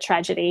a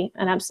tragedy,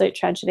 an absolute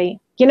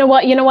tragedy. You know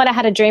what I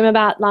had a dream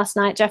about last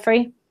night,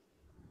 Jeffrey?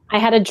 I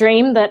had a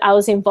dream that I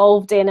was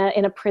involved in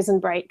a prison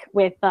break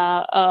with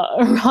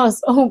Ross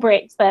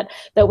Ulbricht, that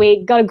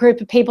we got a group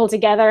of people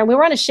together and we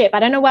were on a ship. I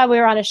don't know why we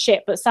were on a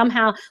ship, but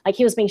somehow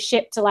he was being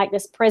shipped to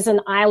this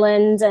prison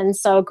island, and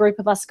so a group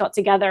of us got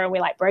together and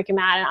we broke him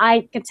out. And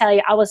I can tell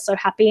you, I was so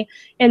happy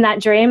in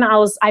that dream.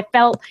 I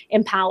felt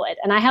empowered,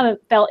 and I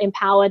haven't felt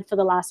empowered for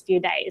the last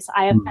few days.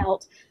 I have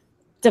felt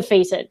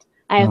defeated.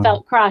 I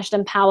felt crushed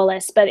and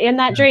powerless. But in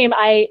that dream,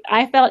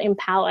 I felt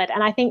empowered.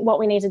 And I think what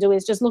we need to do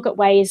is just look at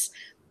ways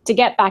to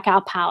get back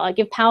our power,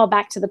 give power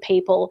back to the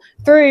people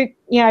through,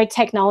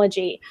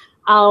 technology,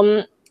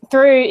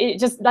 through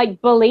just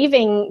like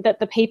believing that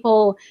the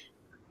people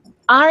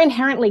are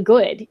inherently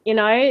good,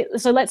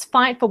 so let's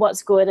fight for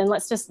what's good, and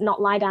let's just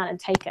not lie down and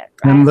take it,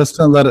 right? And let's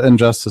not let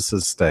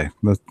injustices stay.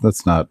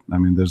 Let's not. I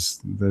mean,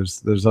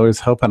 there's always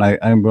hope, and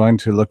I'm going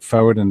to look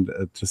forward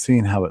to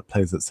seeing how it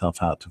plays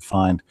itself out, to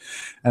find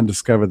and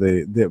discover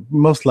the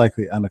most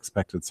likely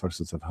unexpected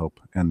sources of hope,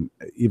 and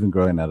even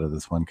growing out of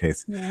this one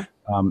case. Yeah.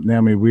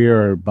 Naomi, we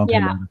are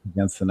bumping up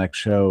against the next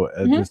show.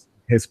 Just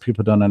in case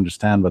people don't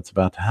understand what's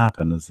about to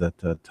happen, is that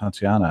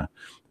Tatiana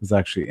is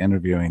actually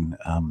interviewing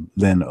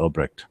Lynn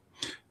Ulbricht.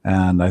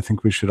 And I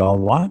think we should all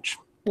watch.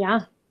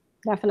 Yeah,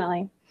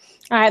 definitely.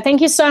 All right. Thank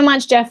you so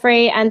much,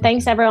 Jeffrey. And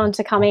thanks everyone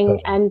for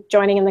coming and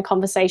joining in the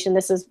conversation.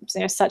 This is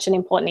such an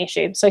important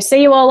issue. So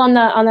see you all on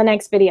the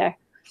next video.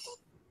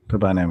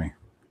 Goodbye, Naomi.